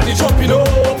 I'm standing jumping up.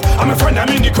 I'm a friend, I'm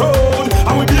in the crowd,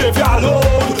 and we behavior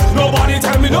alone. Nobody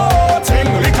tell me nothing,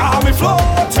 liquor how we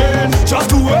floating. Just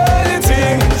do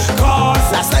anything,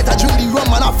 cause last night I drink the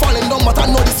rum and I falling down, but I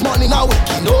know this morning I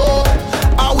waking up.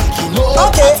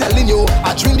 Okay. I'm telling you,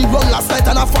 I drink the rum last night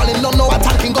and I falling down. Now I'm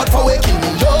thanking God for waking me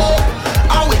up.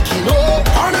 I'm waking up.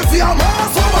 And if you're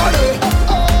mass over there,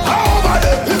 over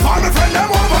there. If I'm a friend,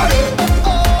 I'm over there,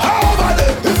 over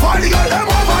there. If I'm the girl, I'm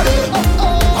over there,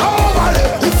 over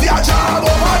there. If you're job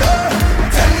over there,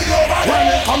 tell me over there. When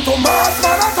it come to mass,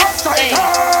 man, I top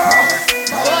striker.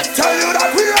 tell you that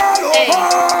we all over.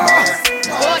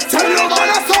 Tell you man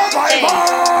a survivor.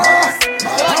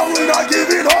 And we not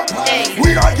giving up.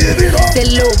 We not giving up. Say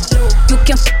low, you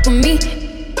can f with me.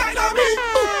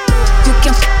 You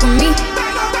can f with me.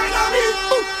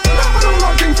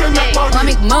 I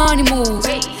make money move.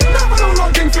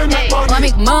 I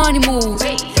make money move.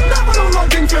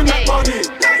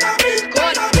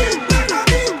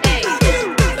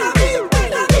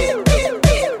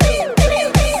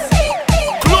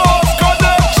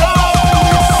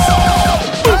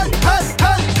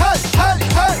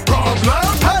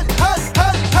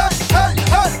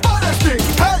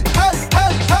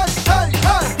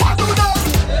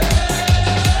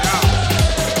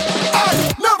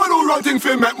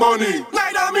 Make money,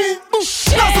 neither me.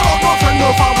 That's all no friend, no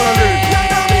family.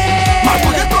 Neither me. My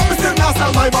pocket promises now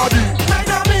sell my body.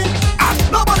 Neither me. And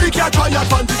nobody can try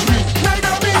advantage me.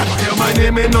 Neither me. Ever hear my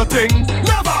name in nothing?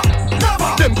 Never,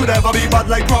 never. Them could ever be bad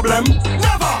like problem.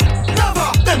 Never,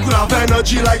 never. Them could have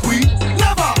energy like we.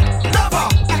 Never, never.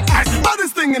 I the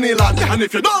baddest thing in the land. And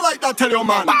if you don't like that, tell your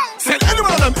man. Send any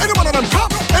one of them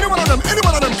come. Any one of them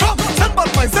come. Send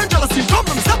bad minds, send jealousy, come.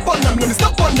 Let me step on them, let me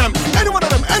step on them. Any one of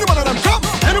them come.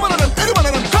 Any one of them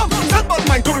come. Send bad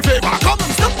mind to me favor, come. Let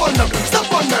me step on them,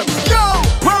 step on them. Yo,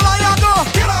 where I go?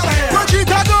 Get out of here. Where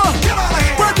cheetah go? Get out of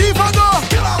here. Where thief I go?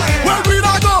 Get out of here. Where greed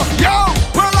I go? Yo,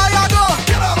 where I go?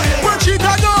 Get out of here. Where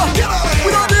cheetah go? Get out of here.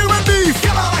 We don't deal with beef.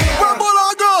 Get out of here. Where bull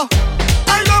I go?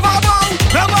 I never bow,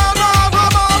 never bow.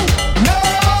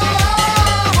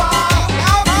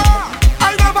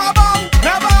 I never bow,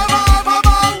 never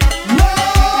bow.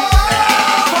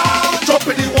 Jump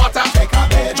in the water,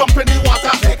 jump in the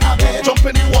water, jump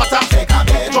in the water,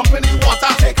 jump in the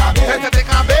water. Take a bait, take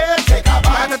a bait, take a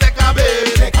bait, take a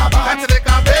bait, take a bait, take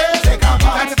a bait,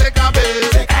 take a bait,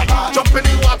 take a bait. Jump in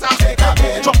the water,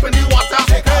 jump in the water,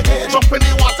 jump in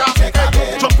the water,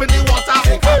 jump in the water.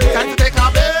 Take a bait, take a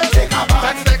bait, take a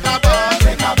bait, take a bait,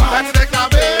 take a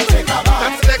bait, take a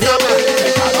bait, take a bait.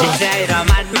 This is a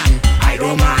madman. I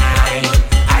don't mind.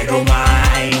 I don't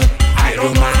mind. I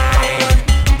don't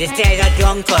mind. This is a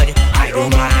drunkard. I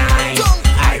don't mind.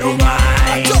 I don't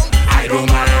mind. I don't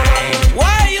mind.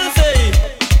 Why you say?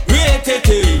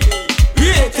 Re-te-te,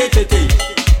 re-te-te-te,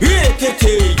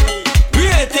 re-te-te,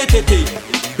 re-te-te-te,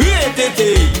 re-te-te,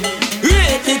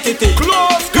 re-te-te-te,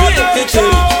 re-te-te,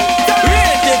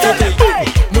 re-te-te-te.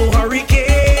 No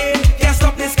hurricane can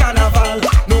stop this carnival.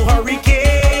 No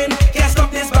hurricane can stop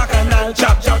this bacchanal.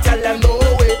 Jab jab tell them no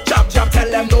way. Jab jab tell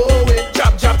them no way.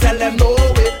 Jab jab tell them no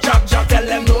way. Jab jab tell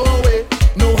them no way.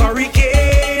 No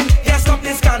hurricane can stop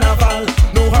this carnival.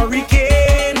 No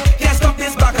hurricane can stop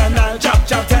this bacchanal. Jab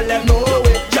jab tell them no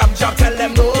way. Jab jab tell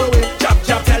them no way. Jab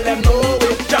jab tell them no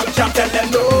way. Jab jab tell them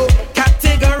no.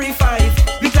 Category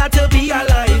 5, we glad to be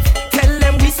alive. Tell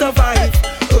them we survive.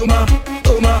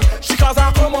 She cause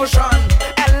a commotion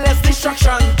and less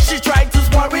destruction. She tried to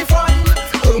spoil we fun.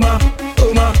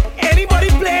 Anybody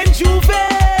playing Juve?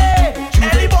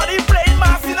 Anybody playing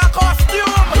mass in a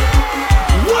costume?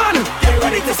 1, get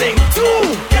ready to sing. 2,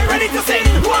 get ready to sing.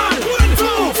 1,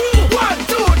 2, 1,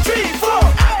 2, 3,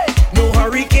 4. No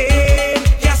hurricane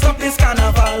can stop this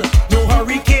carnival. No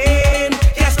hurricane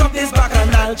can stop this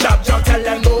bacchanal. Jab jab tell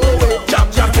them no way.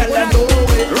 Jab jab tell them no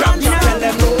way. Jab jab tell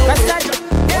them no way.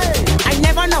 I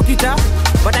never knock it up,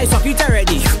 but I suck it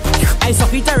already. I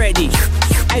suck it already.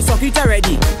 I suck it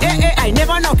already. I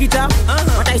never knock it up,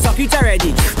 but I suck it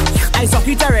already. I suck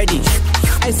it already.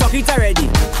 I suck it already.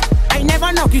 I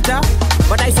never knock it up,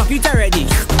 but I suck it already.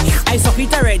 I suck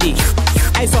it already.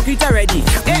 I suck it already.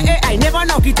 I never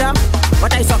knock it up,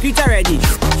 but I suck it already.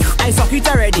 I suck it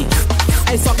already.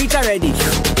 I suck it already.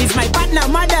 It's my partner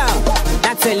mother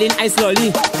that's selling ice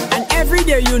lolly. And every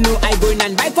day you know I go in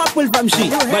and buy couple from she.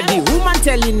 But the woman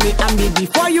telling me, Ambi,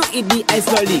 before you eat the ice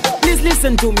lolly, please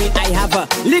listen to me, I have a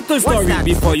little story.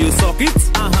 Before you suck it,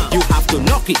 you have to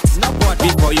knock it.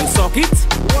 Before you suck it,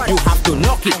 you have to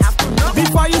knock it.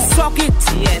 Before you suck it,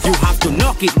 you have to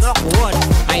knock it.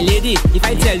 My lady, if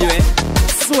I tell you,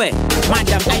 swear,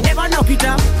 madam, I never knock it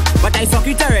up, but I suck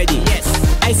it already. Yes,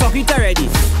 I suck it already.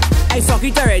 I suck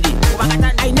it already.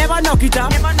 I never knock it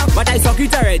up, but I suck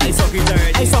it already. I suck it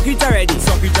already. I suck it already.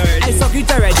 I suck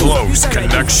it already. Close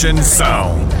connection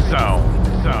sound.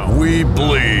 We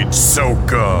bleed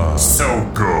Soca.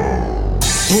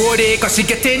 Oh, they cause she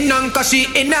getting on, cause she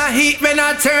in a heat when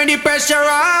I turn the pressure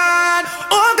on.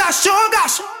 Oh gosh, oh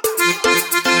gosh.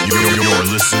 You're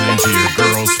listening to your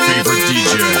girl's favorite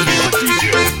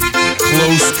DJ.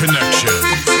 Close Connection.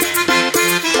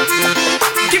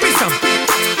 Give me some.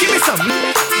 Give me some.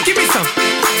 Give me some.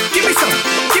 Give me some.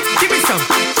 Give me some.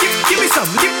 Give me some.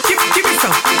 Give me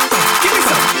some. Give me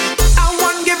some. I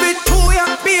want give it.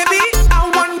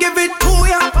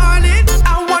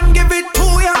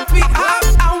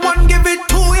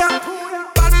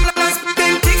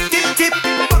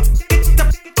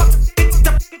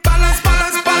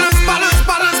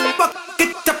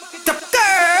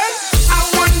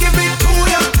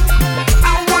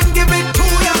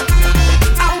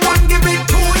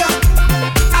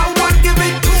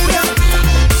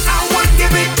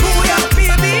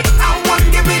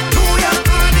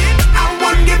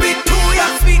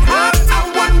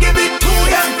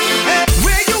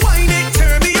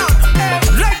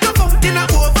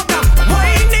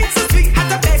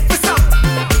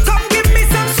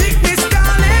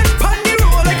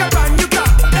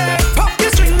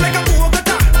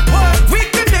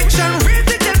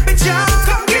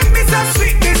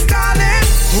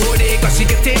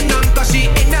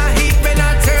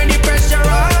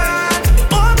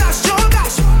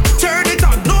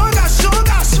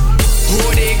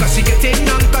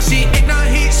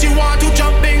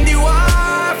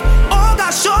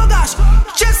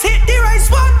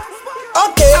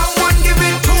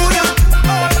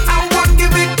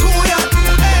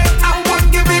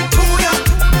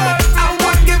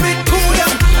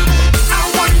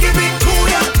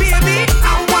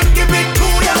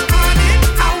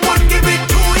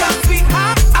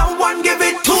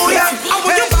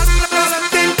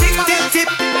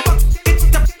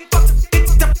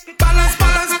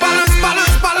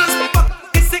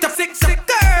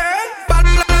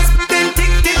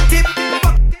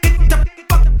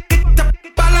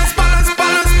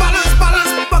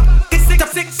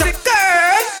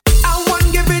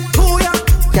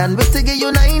 Can't wait to get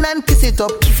you nine and kiss it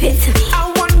up. Give it to me.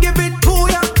 I want give it to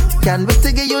ya. Can't wait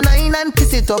to get you nine and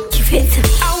kiss it up. Give it to me.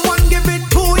 I want give it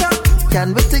to ya.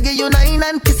 Can't wait to get you nine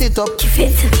and kiss it up. Give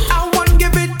it to me. I want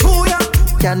give it to ya.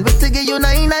 Can't wait to get you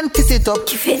nine and kiss it up.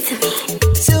 Give it to me.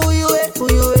 Say who you at, who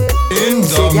you at. In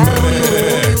the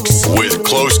mix with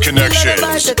Close Connections. The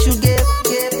vibe that you give,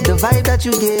 the vibe that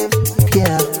you give,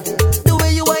 yeah. The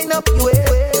way you wind up your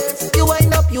waist, you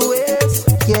wind up your waist,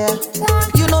 yeah.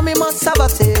 You know me must have a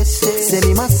taste, say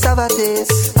me must have a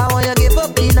taste. I want you give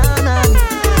up the nana,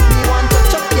 me want to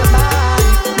chop your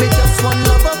body. Me just want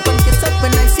love up and kiss up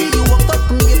when I see you walk up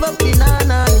and give up the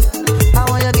nana. I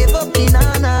want you give up the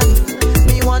nana,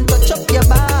 me want to chop your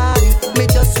body. Me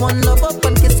just want love up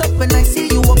and kiss up when I see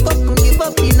you walk up and give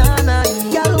up the nana.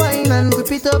 Girl, wine and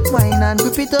grip it up, wine and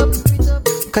grip it up.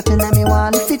 Cutting at me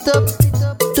want to fit up.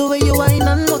 The way you wine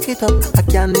and look it up. I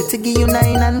can't wait to give you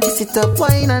nine and kiss it up.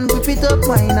 Wine and grip it up,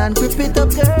 wine and grip it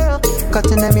up, girl.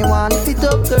 Cutting at me want to fit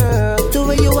up, girl. The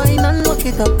way you wine and look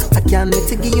it up. I can't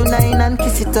wait to give you nine and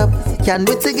kiss it up. Can't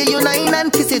wait to give you nine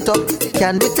and kiss it up.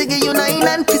 Can't wait to give you nine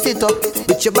and kiss it up.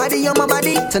 With your body on my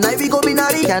body, tonight we go be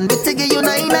naughty. Can't wait to give you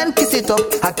nine and kiss it up.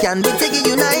 I can't wait to give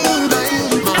you nine.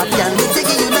 I can't wait to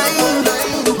give you nine.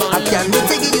 I can't wait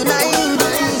to give you nine.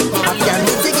 I can't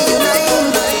wait to give you nine.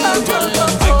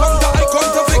 I come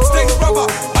to fix things proper.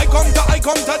 I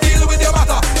come to deal with your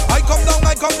matter. I come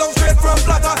down straight from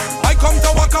platter. I come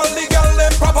to walk all the girl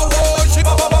them proper. Whoa, she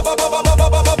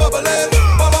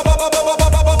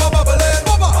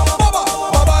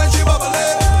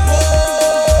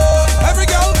every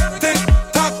girl tick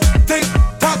tock, tick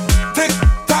tock, tick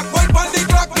tock. Wait on the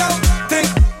clock, girl. Tick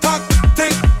tock,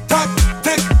 tick tock,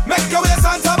 tick. Make your waist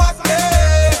and back,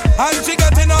 yeah. And she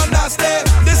getting on that step.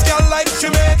 This girl like she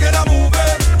making a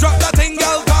movie. Drop that thing,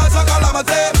 girl, cause a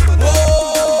calamity.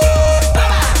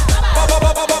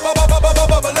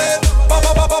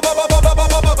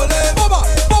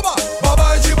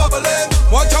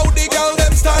 Watch out the girl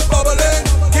them start bubbling.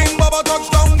 King Baba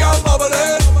touchdown, girl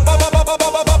bubbling. Bubbling.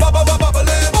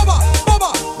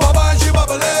 Baba and she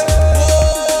bubbling.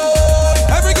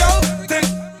 Every girl tick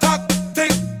tock,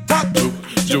 tick tock.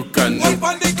 You can do. Wait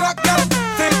on the clock, girl.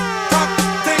 Tick tock,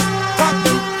 tick tock.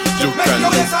 You Make can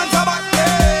your do. waist and back.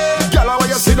 Girl, how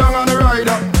you sit down on the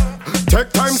rider?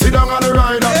 Take time, sit down on the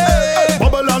rider.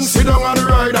 Bubble and sit down on the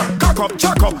rider. Cock up,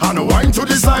 chuck up, and wine to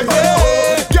the side.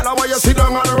 Girl, how you sit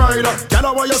down on the rider?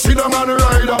 Girl, how you sit down on the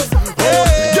rider?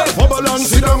 Girl, bubble and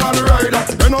sit down on the rider.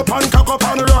 Bend up and cock up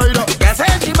on the rider. Yes,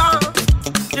 hey, Chiba.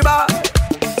 Chiba.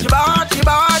 Chiba,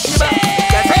 Chiba, Chiba.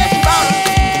 Yes, hey, Chiba.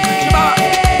 Chiba.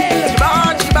 Chiba,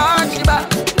 Chiba, Chiba.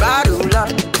 Chiba, Rula.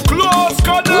 Close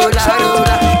connection.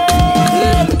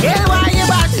 Yeah, why you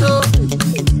back so?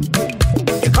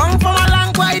 You come from a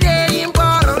long way day in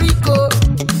Puerto Rico.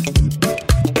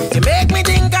 You make me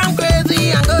think I'm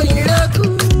crazy and going loco.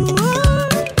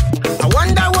 I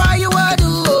wonder why you are do,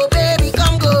 oh baby,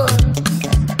 come go.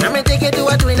 Let me take you to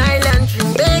a twin island,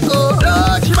 Trimbago.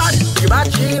 Oh, Chiba, Chiba,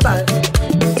 Chiba.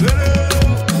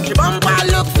 Chibampa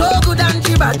look so good and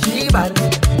Chiba, Chiba.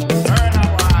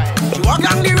 She walk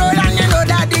down the road and you know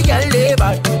that the girl lay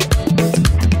back.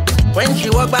 When she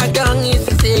walk back down, it's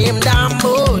the same damn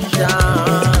motion.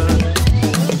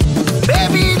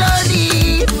 Baby, don't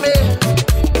leave me.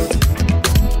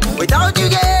 Without you,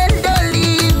 girl, don't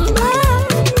leave me.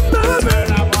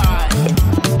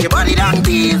 Your body don't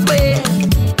tease me.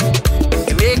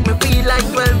 You make me feel like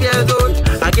 12 years old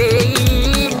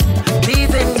again.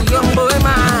 Teasing the young boy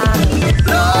man.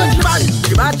 No,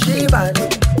 she bad.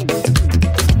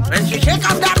 When she shake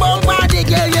up that bum body,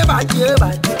 girl, you bad.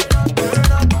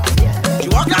 You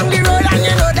walk down the road and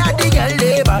you know that the girl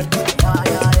lay bad.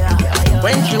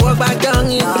 When she walk back down,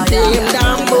 it's the same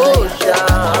damn motion.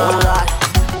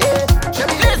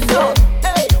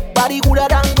 Body gooder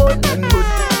than good.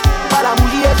 Para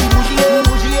bougie.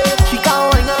 She can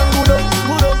wine and good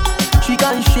up. She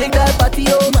can shake that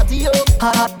patio.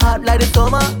 Hot like the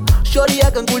summer. Surely I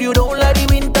can cool you down like the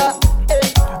winter.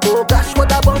 Oh gosh,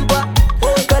 what a bumper.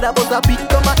 Gotta post a pic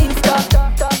on my Insta.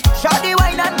 Shawty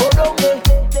wine and go down there.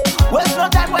 Waste no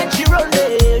time when she run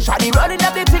there. Shawty running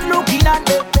everything looking at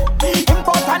me.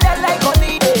 Important like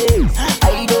holiday.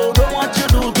 I don't know what you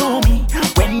do to me.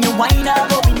 When you wine I'm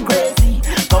going crazy.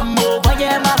 Come over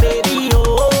here my baby,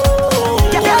 oh.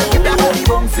 Girl, keep that body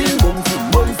bouncing.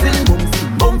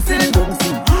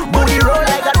 Booty roll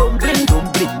like a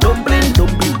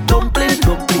dumpling.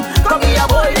 Come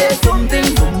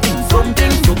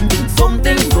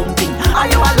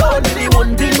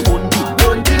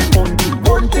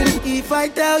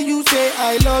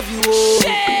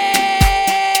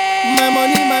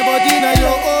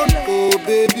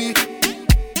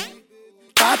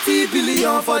 40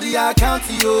 billion for the account,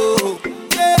 yo.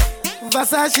 Yeah,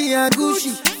 Versace and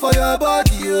Gucci for your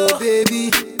body, yo,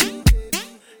 baby.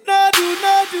 No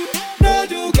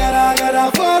do,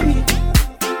 gotta for me.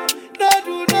 No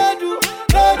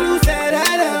do, say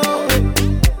that, oh.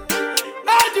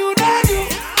 No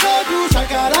do,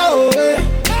 shakara, oh, eh.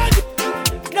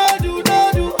 No do,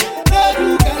 gotta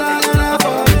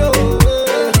for me, oh.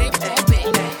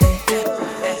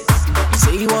 You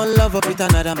say you want love up with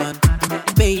another man.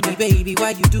 Baby, why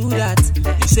you do that?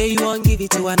 You say you won't give it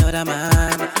to another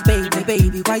man.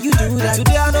 Baby, why you do that?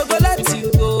 Today I no go let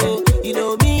you go. You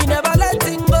know me, never let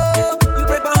him go. You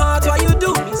break my heart, why you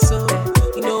do me so?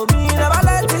 You know me, never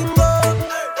let him go.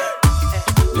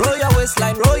 Roll your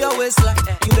waistline.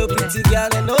 You know pretty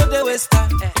girl, and know they waste time.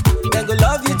 They go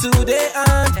love you today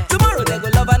and tomorrow they go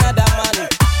love another man.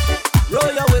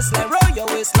 Roll your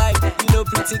waistline. You know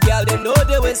pretty girl, they know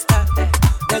they waste time.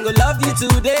 They go love you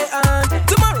today and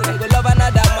tomorrow they go love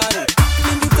another man.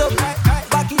 Bring it up,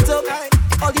 back it up.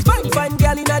 All the fine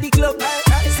girl in the club.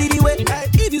 See the way,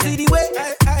 if you see the way,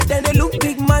 then they look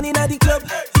big man in the club.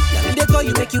 Now me they call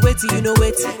you, make you wait till you know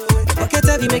wait. Pocket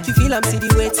heavy make you feel I'm see the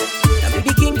weight. Now me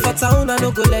the king for town, I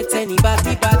no go let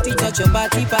anybody touch your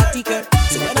body, girl.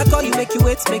 So when I call you, make you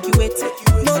wait.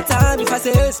 No time if I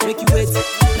say yes, make you wait.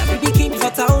 Now me the king for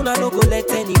town, I no go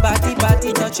let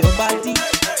anybody touch your body.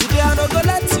 Today I no go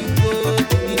let you go.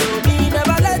 You know me,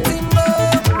 never let him go.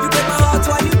 You break my heart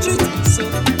while you treat me so.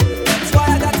 That's why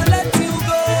I got to let you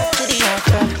go.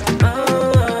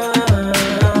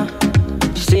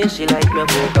 She say she like me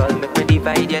vocal, make me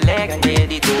divide your leg and hear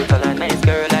the total. A nice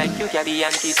girl like you can be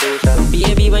antisocial.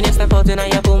 Baby, when you step out in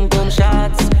your boom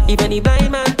shots, even the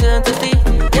blind man turn to see.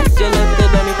 Yes, you look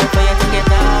good, but me prefer you to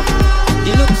get off.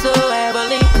 You look so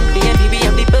heavenly. Baby, we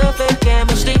have the perfect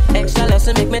chemistry. Extra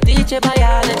lesson make me teach you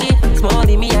biology.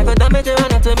 Smally me, I go damage your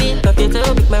anatomy. Cup it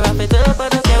up, me wrap it up, I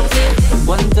don't care what's it.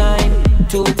 1 time,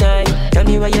 2 time. Tell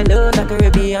me why you love like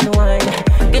Caribbean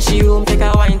wine. Get she room, take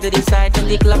a wine to the side. Till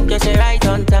the clock get you right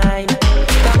on time.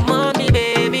 Come on, me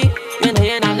baby. You know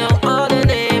you know all the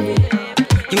name.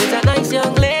 You're a nice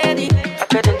young lady. I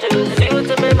could introduce you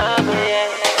to me mama, yeah.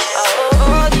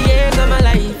 All the years of my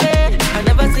life, yeah. I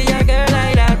never see a girl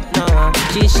like that, no.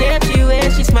 She shapes you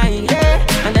and she smile, yeah.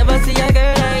 I never see a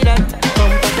girl like that.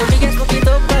 Come back to me, get hook it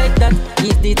up like that.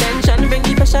 Ease the tension, bring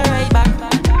the pressure right back.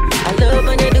 I love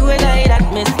when you do it like that,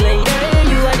 Miss Lady.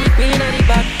 You are the queen of the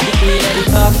back, the queen of the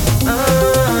pop.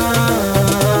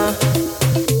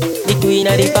 The queen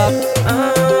of the pop.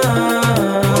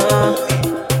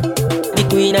 The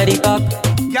queen of the pop.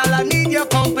 Girl, I need your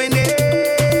company,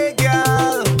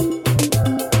 girl.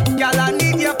 Girl, I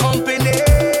need your company.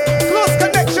 Close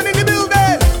connection in the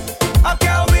building. I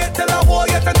can't wait till I hold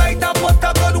you tonight and put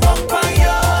a good walk on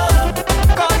you.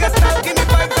 Call your style, give me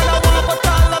 5 till I want put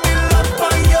all of me love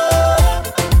on you.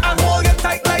 And hold you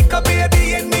tight like a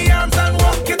baby in me arms and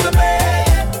rock you to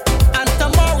bed. And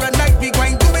tomorrow night we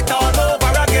going do it all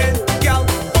over again. Girl,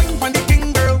 wine on the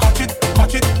king, girl, watch it.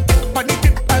 Dip on the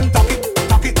tip and talk it.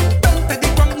 Down to the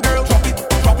ground, girl, drop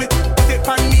it. Put it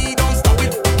on me, don't stop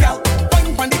it. Girl,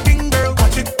 wine on the king, girl,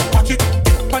 watch it.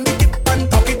 Dip on the tip and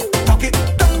talk it.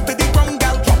 Down to the ground,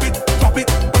 girl, drop it.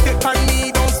 Put it on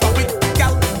me, don't stop it.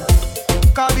 Girl,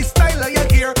 call the style of your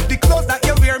hair, the clothes that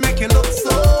you wear make you look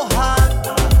so hot.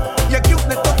 Your cute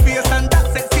little face and that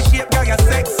sexy shape, girl, you're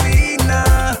sexy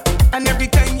now. And every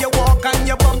time you walk and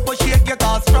your bumper shake, you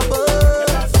cause trouble.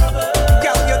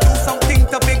 Girl, you do something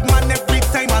to big man every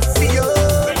time I see you.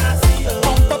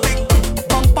 Bumper big,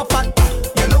 bumper fat,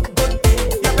 you look good,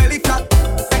 your belly flat.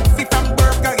 Sexy from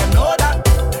birth, girl, you know that.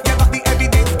 You got the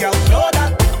evidence, girl, show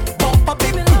that. Bumper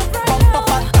big, bumper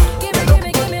fat, you look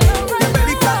good, your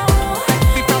belly flat.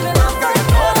 Sexy from birth, girl, you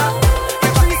know that.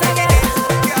 You got the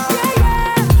evidence, girl.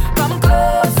 Come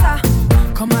closer,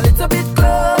 come a little bit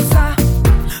closer.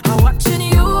 I'm watching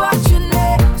you, watching me,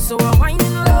 so I'm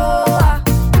winding lower.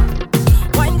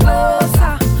 Wine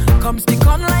closer, come stick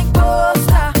on like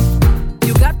poster.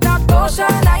 You got that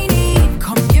potion I need,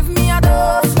 come give me a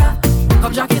dose now.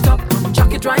 Come jack it up, come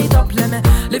jack it right up. Let me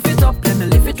lift it up, let me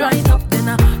lift it right up. Then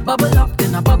I bubble up,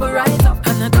 then I bubble right up.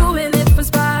 And I'm doing it for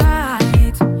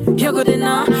spite. You're good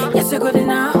enough, yes you're good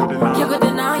enough. You're good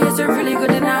enough, yes you're really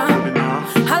good enough.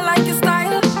 I like your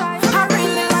style, I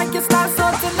really like your style.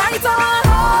 So tonight I want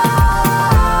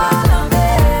all of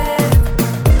it.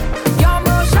 Your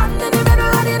motion in the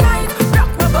middle of the night, rock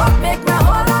my boat, make my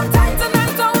hold on tight.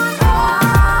 Tonight I want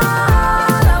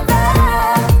all of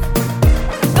it.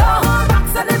 Don't hold back,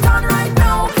 set it on right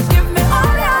now. Give me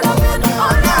all your loving,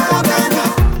 all your loving.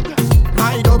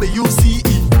 My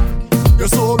WCE, you're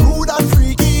so rude and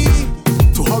freaky.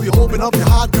 To how you open up your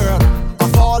heart, girl, I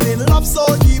fall love so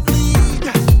deeply.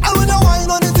 And when you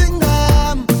wine on the thing,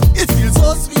 them, it feels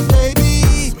so sweet,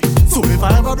 baby. So if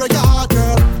I ever break your heart,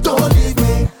 girl, don't leave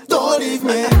me, don't leave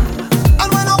me.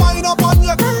 And when I wind up on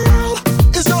your girl,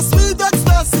 it's just sweet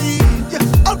ecstasy.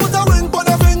 I'll put a ring on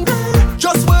your finger,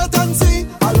 just wait and see.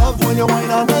 I love when you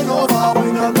wine and bend over,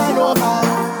 wine and bend over.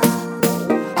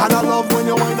 And I love when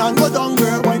you wine and go down,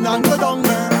 girl, wine and go down,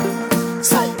 girl.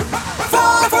 Say,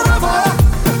 far forever.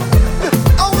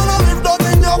 I wanna live down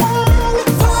in your world,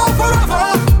 far forever.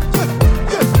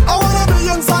 I wanna be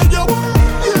inside your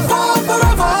world, far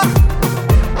forever.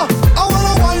 I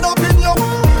wanna wind up in your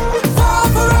world, far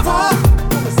forever.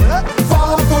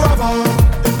 Far forever.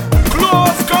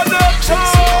 Close connection.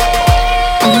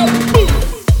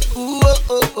 Ooh, oh,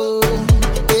 oh, oh.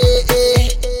 Eh, eh.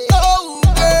 Oh,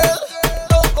 girl.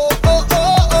 Oh, oh, oh,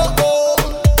 oh, oh, oh.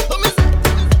 Let me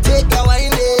take a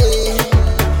wine,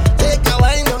 take a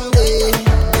wine on me.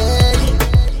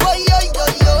 Oh, yo, yo,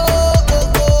 yo,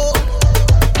 oh, oh.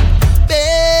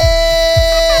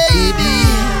 Baby,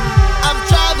 I've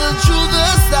traveled through the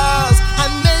stars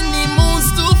and many moons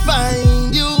to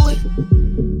find you.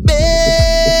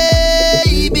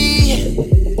 Baby,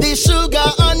 the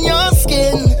sugar on your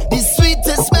skin, the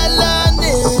sweetest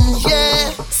melanin,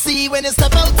 yeah. See when you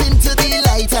step out into the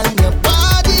light and your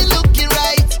body looking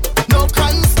right, no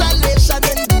constellation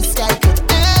in the sky could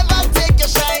ever take your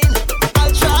shine.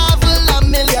 I'll travel a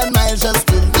million miles just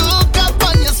to look up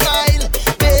on your smile.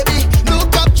 Baby,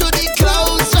 look up to the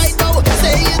clouds right now.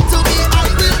 Say it to me, I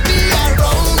will be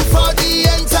around for the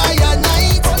entire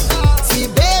night. See,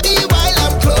 baby, while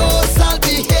I'm close, I'll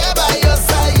be here by your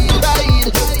side.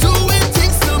 Doing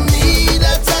things to me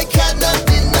that I cannot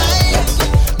deny.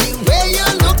 The way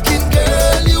you're looking,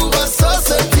 girl, you are so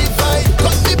certified.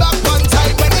 Cut me back one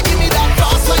time when you give me that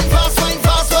fast wine, fast wine,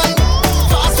 fast wine.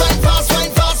 Fast wine, fast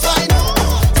wine, fast wine.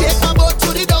 Take my boat to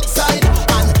the dock side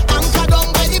and anchor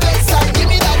down by the bedside. Give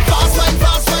me that fast wine,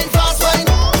 fast wine, fast wine.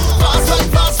 Fast wine,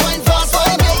 fast wine, fast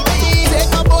wine, baby. Take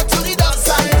my boat to the dock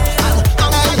side and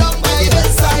anchor down by the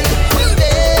bedside.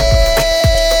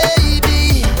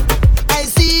 Baby, I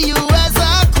see you as a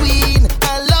queen, a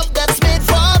love that's made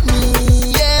for me,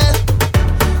 yeah.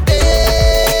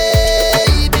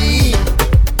 Baby,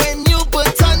 when you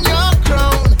put on your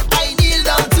crown, I kneel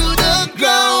down to the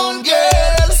ground,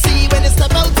 girl. See when you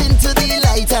step out into the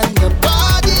light and your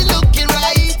body looking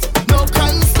right, no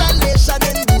constellation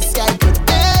in the sky could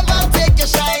ever take your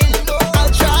shine.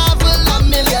 I'll travel a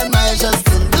million miles just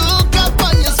to look up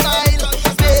on your smile.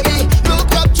 Baby,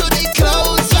 look up to the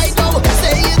clouds right now.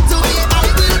 Say it to me, I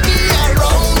will be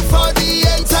around for the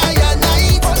entire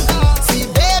night. See,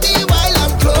 baby, while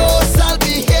I'm close, I'll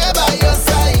be here by your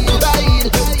side.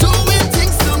 Doing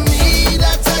things to me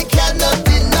that I cannot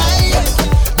deny.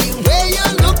 The way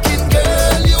you're looking,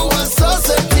 girl, you are so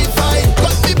certified.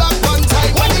 Cut me back one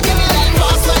time when you give me that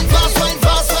fast wine, fast wine,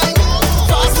 fast wine.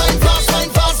 Fast wine, fast wine,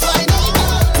 fast wine.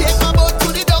 Take my boat to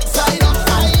the dock side.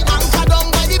 Anchor down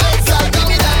by the bedside. Give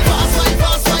me that fast wine,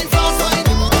 fast wine, fast wine.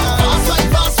 Fast wine,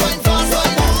 fast wine, fast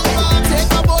wine. Take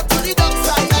my boat to the dock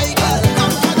side.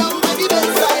 Anchor down by the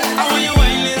bedside. I want you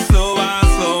whining slower,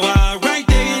 slower, right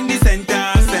there in the center,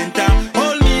 center.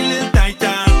 Hold me a little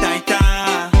tighter, tighter.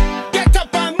 Get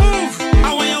up and move. I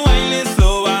want you whining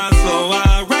slower, slower,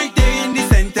 right there in the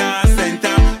center,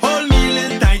 center. Hold me a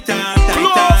little tighter,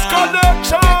 tighter. Close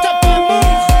connection. Get up and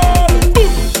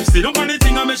move. Sit up on the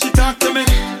thing and make she talk to me,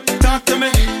 talk to me,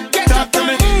 talk to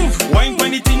me. Wine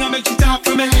on the thing and make she talk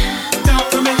to me, talk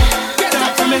to me,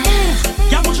 talk to me.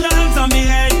 Yeah, put your hands on me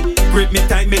head, grip me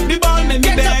tight, make me ball, make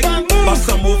me beg. Bust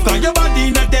some move, cause your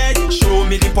body not dead. Show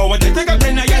me the power to take a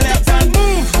pen of your left hand.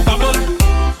 Move, bubble,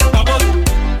 bubble,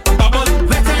 bubble.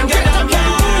 Let's get up,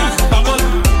 yeah. Bubble,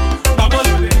 bubble,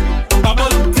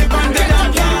 bubble. Tip and get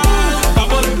up, yeah.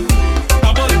 Bubble,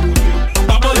 bubble,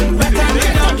 bubble. Let's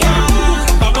get up,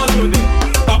 yeah. Bubble,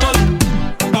 bubble,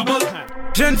 bubble.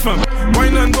 Gen fam,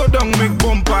 wine and go down, make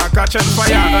bumper, catch on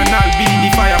fire, and I'll be the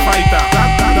firefighter.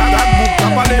 That book,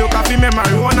 kapale yo kafi me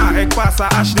marijuana, ek pasa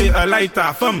Ashley a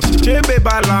lighter. Fam, chebe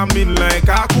bala min like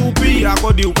a kupi,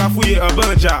 akodi yo kafuye a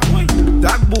banja.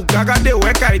 That book, agade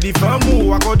weka di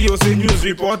famu, akodi yo se news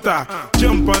reporter.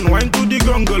 Jump and wine to the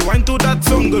jungle, wine to that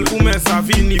jungle, ume sa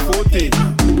vini fote.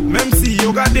 Même si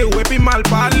yo gade wepi mal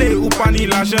parle, ou pani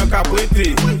l'argent ka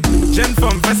prêté. Jeune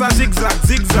femme, fais ça zigzag,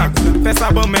 zigzag, fais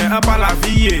ça bon mais up à la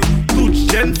vie. Toute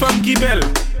jeune femme qui belle,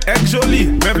 ek jolie,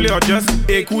 meuble or just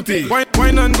écoutez.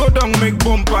 Wine and go down, make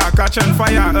bumper, catch on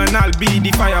fire, and I'll be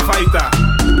the firefighter.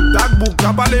 That book,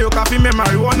 kapale yo kafi me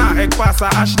marijuana, ek pasa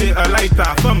acheter a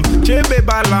lighter. Femme, chebe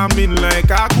bala min like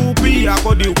a kupi,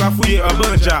 akodi yo kafuye a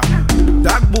banja.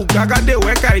 That book, I got the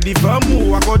work I did for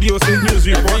mu. I got your news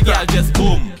report. Every girl just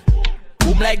boom.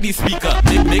 Boom like the speaker.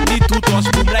 Make the two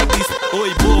touch boom like this.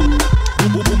 Oi, boom.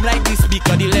 Boom, boom, boom like the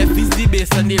speaker. The left is the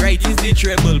bass and the right is the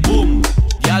treble. Boom.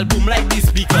 Y'all boom like the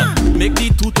speaker. Make the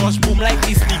two touch boom like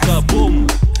the speaker. Boom.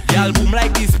 Y'all boom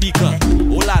like the speaker.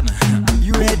 Hold on.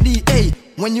 You ready? Hey,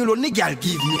 when you lonely, girl,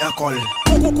 give me a call.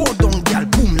 Go down, girl,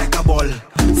 boom like a ball.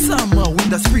 Summer,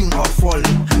 winter, spring or fall.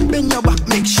 Bend your back,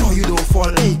 make sure you don't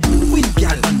fall. Hey, wind,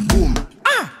 girl, and boom.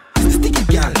 Sticky,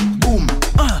 girl, boom.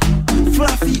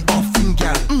 Fluffy or thin,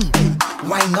 girl.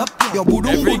 Wind up your booty.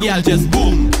 Every girl just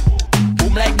boom.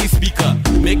 Boom like the speaker.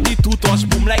 Make the two touch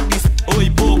boom like this. Oi,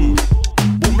 boom.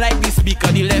 Boom like the speaker.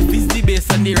 The left is the bass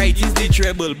and the right is the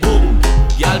treble. Boom.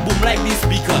 Y'all boom like the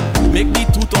speaker. Make the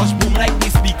two touch boom like the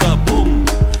speaker. Boom.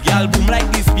 Y'all boom like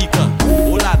the speaker.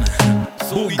 Hold on.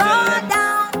 So we tell them.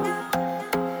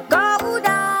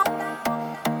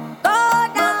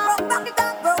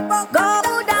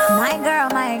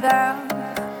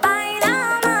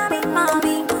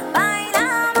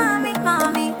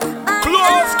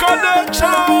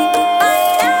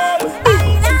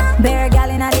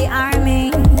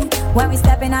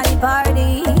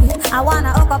 I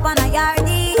wanna hook up on a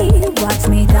yardie. Watch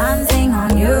me dancing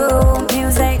on you.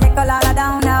 Music take a lot, I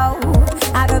don't know.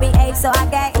 I go behave so I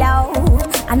get low.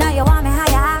 I know you want me how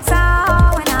you act so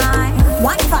when I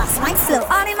wine fast, wine slow.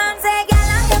 All the man say, girl,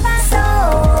 I'm your paso.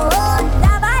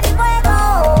 La body fuego.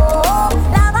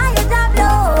 La body drop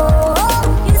low.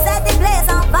 You set the place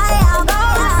on fire. Go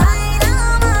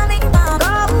baila, mami, go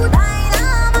baila,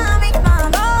 mami, go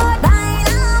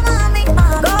baila, mami,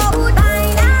 go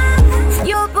baila.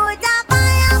 You put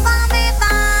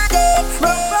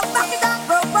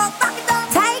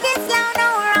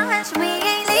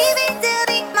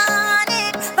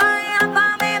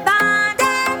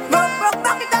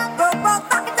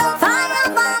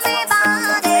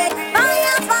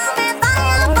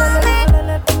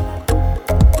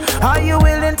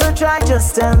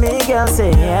just tell me, girl,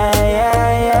 say yeah,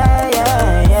 yeah, yeah,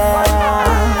 yeah,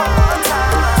 yeah.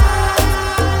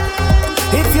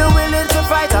 If you're willing to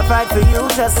fight, I'll fight for you.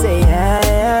 Just say yeah,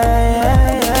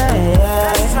 yeah, yeah, yeah,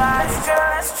 yeah.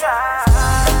 Let's try.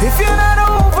 If you're not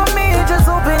over me, just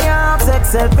open your arms,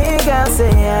 accept me, girl, say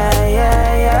yeah,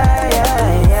 yeah, yeah,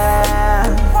 yeah,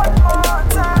 yeah. One more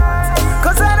time.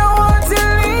 'Cause I don't want to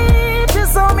leave,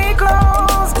 just hold me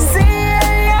close. Say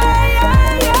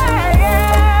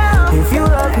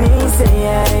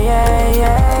yeah, yeah, yeah,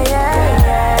 yeah,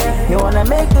 yeah. You wanna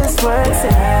make this work? Say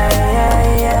yeah,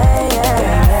 yeah, yeah,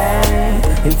 yeah,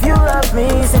 yeah. If you love me,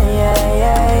 say yeah,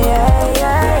 yeah, yeah,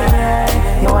 yeah,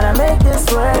 yeah. You wanna make this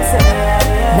work? Say yeah,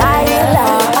 yeah, yeah,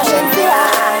 yeah.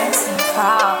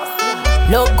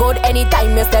 Look good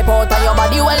anytime you step out and your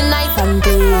body well nice and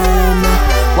clean.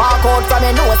 Walk out from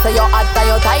your nose so you're hot and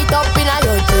you're tight up in your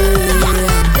jeans.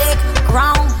 Thick,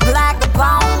 round, black,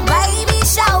 bone, baby,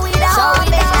 show it all. Show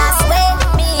it all.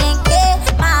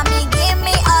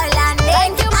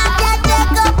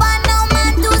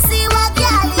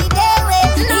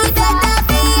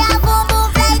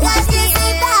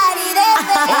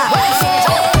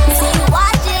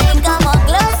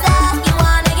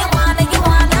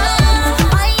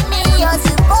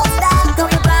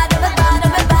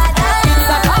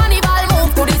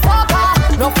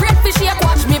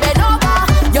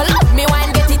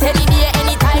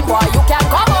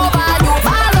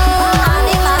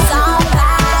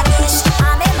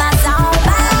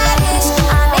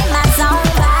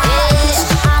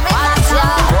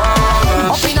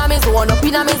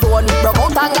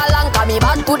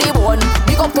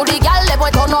 To the girl, they boy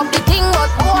turn up the thing, but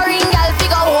boring girl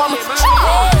figure home.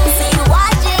 See you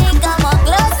watching, come on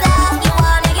closer. You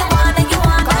wanna,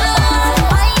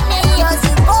 find me, you're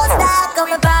supposed to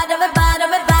come bad.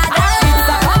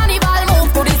 It's a carnival, move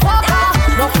to the soca.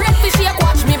 No afraid to shake,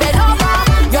 watch me bend over.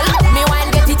 You love me wine,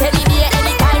 get it any day,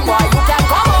 anytime, boy. You can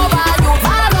come over, you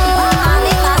follow. I'm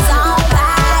in my zone,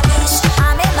 badish.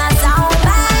 I'm in my zone,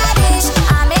 badish.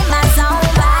 I'm in my zone,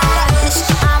 badish.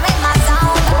 I'm in my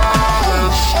zone.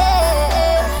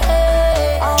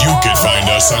 You can find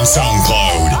us on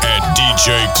SoundCloud at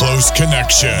DJ Close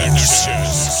Connection.